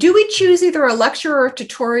 Do we choose either a lecture or a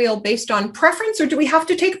tutorial based on preference, or do we have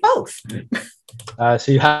to take both?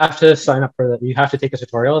 So you have to sign up for that. You have to take a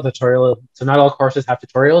tutorial. So not all courses have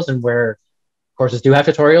tutorials, and where courses do have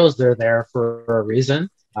tutorials, they're there for a reason.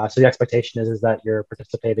 So the expectation is that you're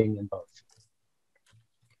participating in both.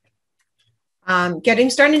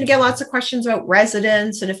 Starting to get lots of questions about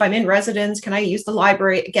residence, and if I'm in residence, can I use the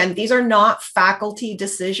library? Again, these are not faculty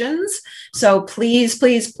decisions. So please,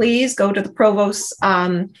 please, please go to the Provost's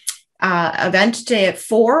event today at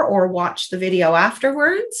 4 or watch the video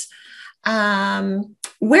afterwards.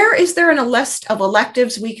 Where is there a list of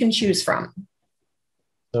electives we can choose from?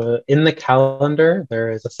 So in the calendar, there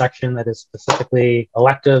is a section that is specifically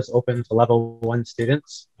electives open to level 1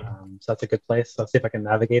 students. So that's a good place. I'll see if I can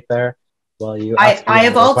navigate there. Well, I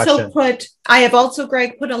have also,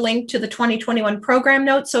 Greg, put a link to the 2021 program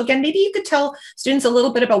notes. So again, maybe you could tell students a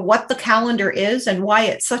little bit about what the calendar is and why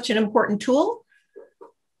it's such an important tool.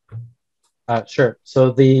 Sure.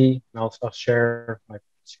 So I'll share my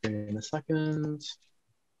screen in a second.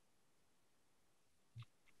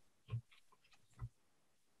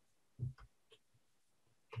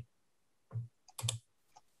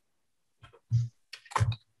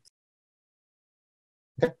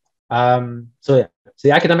 So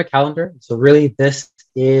the academic calendar. So really this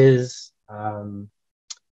is,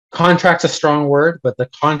 contract's a strong word, but the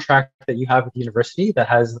contract that you have with the university that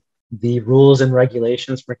has the rules and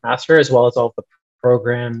regulations for McMaster, as well as all the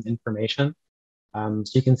program information. So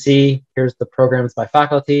you can see, here's the programs by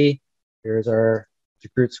faculty. Here's our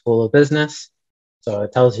DeGroote School of Business. So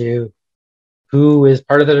it tells you who is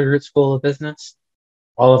part of the DeGroote School of Business,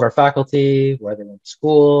 all of our faculty, where they went to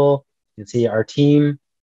school. You can see our team,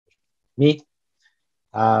 me.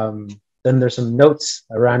 Then there's some notes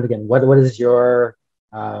around, again, what is your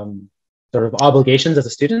sort of obligations as a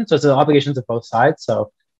student. So it's the obligations of both sides.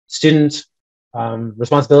 So student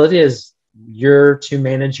responsibility is you're to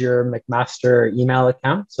manage your McMaster email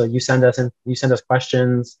account. So you send us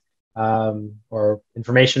questions or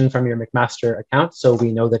information from your McMaster account, so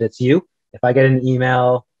we know that it's you. If I get an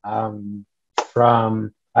email from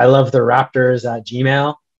I love the Raptors at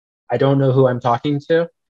Gmail, I don't know who I'm talking to.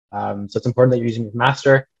 So it's important that you're using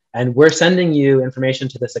McMaster, and we're sending you information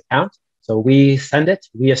to this account. So we send it,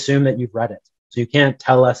 we assume that you've read it. So you can't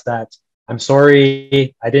tell us that, I'm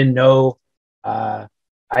sorry, I didn't know, I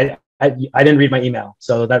didn't read my email,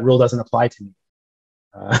 so that rule doesn't apply to me.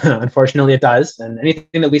 Unfortunately, it does. And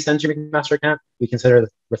anything that we send to your McMaster account, we consider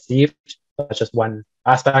received. That's just one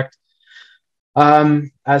aspect.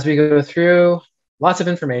 As we go through, lots of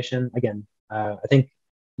information. Again, I think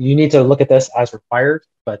you need to look at this as required,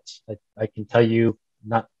 but I can tell you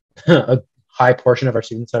not a high portion of our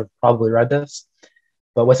students have probably read this.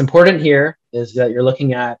 But what's important here is that you're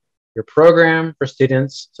looking at your program for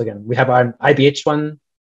students. So again, we have an IBH one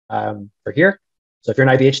for here. So if you're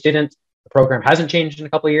an IBH student, the program hasn't changed in a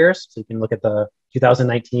couple of years. So you can look at the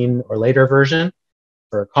 2019 or later version.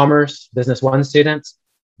 For Commerce Business 1 students,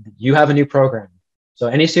 you have a new program. So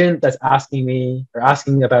any student that's asking me or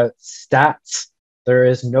asking about stats, there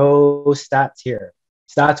is no stats here.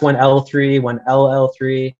 Stats 1L3,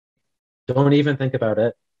 1LL3, don't even think about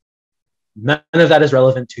it. None of that is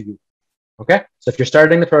relevant to you. Okay, so if you're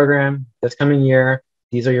starting the program this coming year,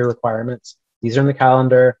 these are your requirements. These are in the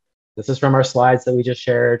calendar. This is from our slides that we just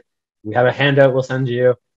shared. We have a handout we'll send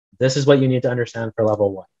you. This is what you need to understand for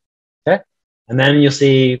level 1. Okay, and then you'll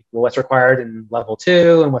see what's required in level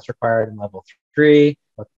 2 and what's required in level 3.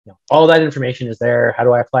 All that information is there. How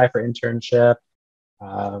do I apply for internship?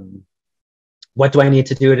 What do I need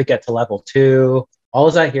to do to get to level 2? All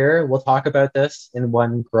of that here. We'll talk about this in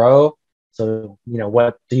one grow. So,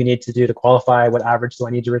 what do you need to do to qualify? What average do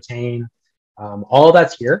I need to retain? All of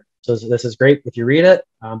that's here. So this is great if you read it,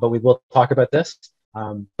 but we will talk about this.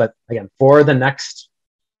 But again, for the next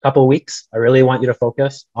couple of weeks, I really want you to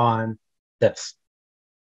focus on this.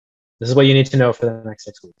 This is what you need to know for the next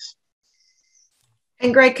 6 weeks.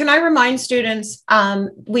 And Greg, can I remind students,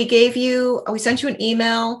 we sent you an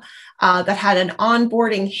email that had an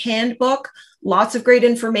onboarding handbook, lots of great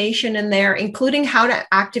information in there, including how to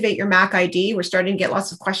activate your Mac ID. We're starting to get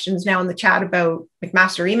lots of questions now in the chat about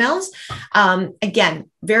McMaster emails. Again,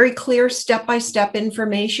 very clear step-by-step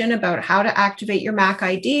information about how to activate your Mac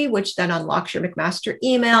ID, which then unlocks your McMaster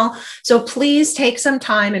email. So please take some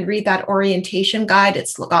time and read that orientation guide.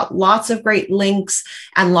 It's got lots of great links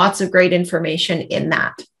and lots of great information in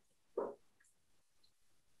that.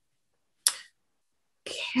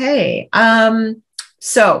 Okay.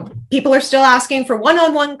 So people are still asking for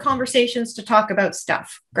one-on-one conversations to talk about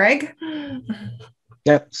stuff. Greg?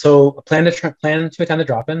 Yeah, so plan to attend the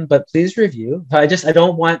drop-in, but please review. I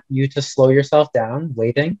don't want you to slow yourself down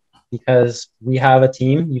waiting, because we have a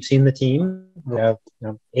team. You've seen the team. We have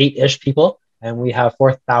 8-ish people, and we have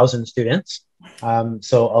 4,000 students.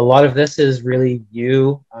 So a lot of this is really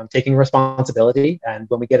you taking responsibility. And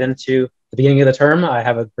when we get into the beginning of the term, I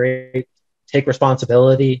have a great take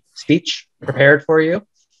responsibility speech prepared for you.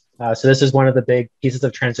 So this is one of the big pieces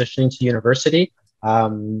of transitioning to university,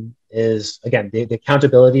 is, again, the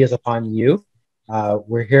accountability is upon you.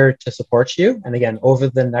 We're here to support you. And again, over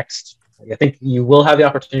the next, I think you will have the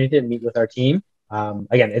opportunity to meet with our team.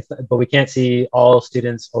 Again, but we can't see all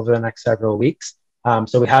students over the next several weeks.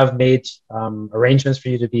 So we have made arrangements for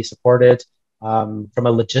you to be supported from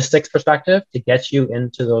a logistics perspective to get you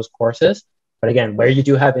into those courses. But again, where you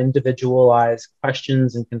do have individualized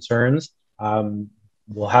questions and concerns,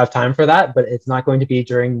 we'll have time for that, but it's not going to be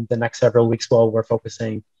during the next several weeks while we're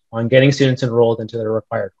focusing on getting students enrolled into their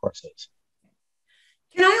required courses.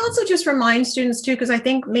 Can I also just remind students too, because I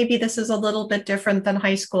think maybe this is a little bit different than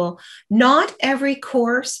high school, not every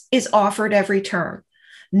course is offered every term.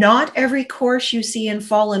 Not every course you see in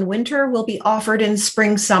fall and winter will be offered in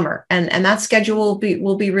spring, summer, and that schedule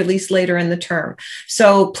will be released later in the term.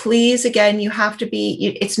 So please, again, you have to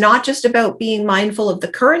it's not just about being mindful of the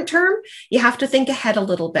current term. You have to think ahead a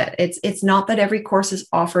little bit. It's not that every course is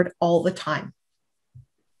offered all the time.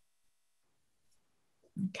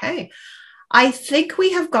 Okay. I think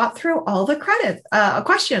we have got through all the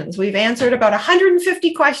questions. We've answered about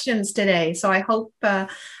 150 questions today. So I hope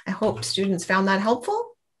students found that helpful.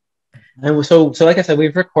 And so like I said,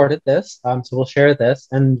 we've recorded this, so we'll share this,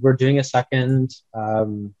 and we're doing a second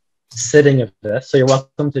sitting of this. So you're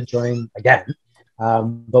welcome to join again.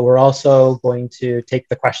 But we're also going to take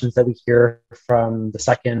the questions that we hear from the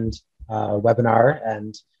second webinar,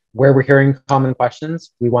 and where we're hearing common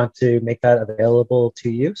questions, we want to make that available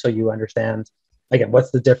to you so you understand, again,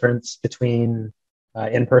 what's the difference between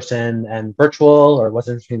in-person and virtual, or what's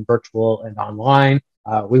the difference between virtual and online.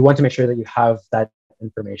 We want to make sure that you have that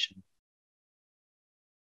information.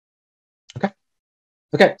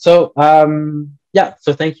 Okay, so yeah,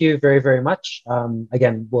 so thank you very, very much.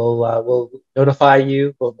 Again, we'll notify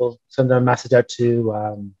you, we'll send a message out to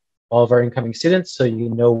all of our incoming students so you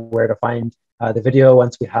know where to find the video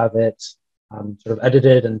once we have it sort of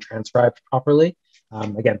edited and transcribed properly.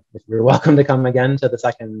 Again, if you're welcome to come again to the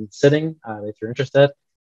second sitting if you're interested.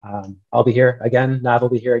 I'll be here again, Nav will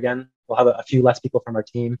be here again. We'll have a few less people from our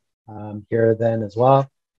team here then as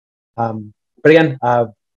well. But again,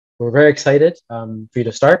 we're very excited for you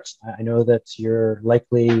to start. I know that you're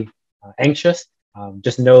likely anxious.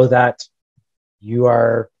 Just know that you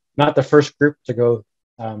are not the first group to go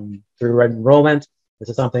through enrollment. This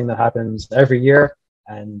is something that happens every year,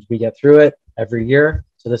 and we get through it every year.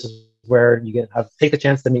 So this is where you take the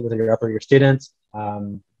chance to meet with your upper year students.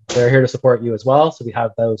 They're here to support you as well. So we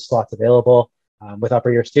have those slots available with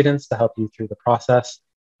upper year students to help you through the process.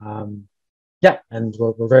 Yeah, and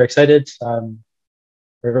we're very excited.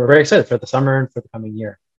 We're very excited for the summer and for the coming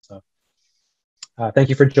year. So thank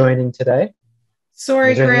you for joining today.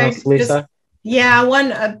 Sorry, Greg. Else, Lisa? Yeah,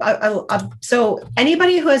 so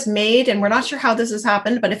anybody who has made, and we're not sure how this has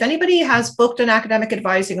happened, but if anybody has booked an academic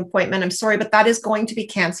advising appointment, I'm sorry, but that is going to be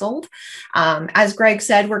canceled. As Greg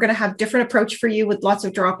said, we're going to have different approach for you with lots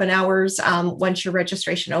of drop-in hours once your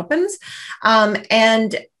registration opens.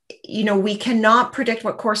 And we cannot predict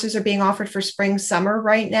what courses are being offered for spring, summer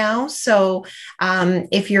right now. So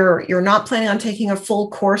if you're not planning on taking a full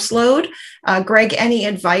course load, Greg, any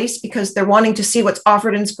advice, because they're wanting to see what's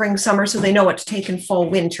offered in spring, summer, so they know what to take in fall,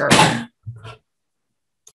 winter.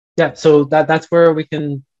 Yeah, so that's where you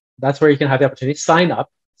can have the opportunity. Sign up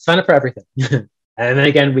for everything. And then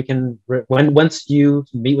again, we can, once you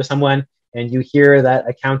meet with someone and you hear that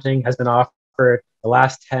accounting has been offered the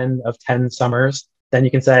last 10 of 10 summers, then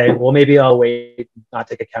you can say, well, maybe I'll wait, not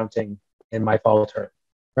take accounting in my fall term,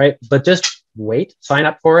 right? But just wait, sign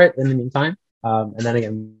up for it in the meantime. And then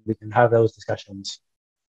again, we can have those discussions.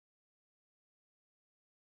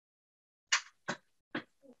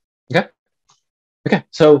 Okay,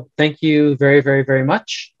 so thank you very, very, very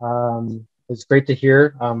much. It's great to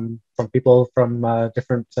hear from people from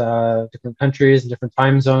different countries and different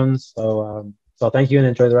time zones. So thank you and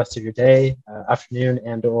enjoy the rest of your day, afternoon,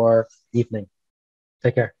 and or evening.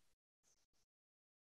 Take care.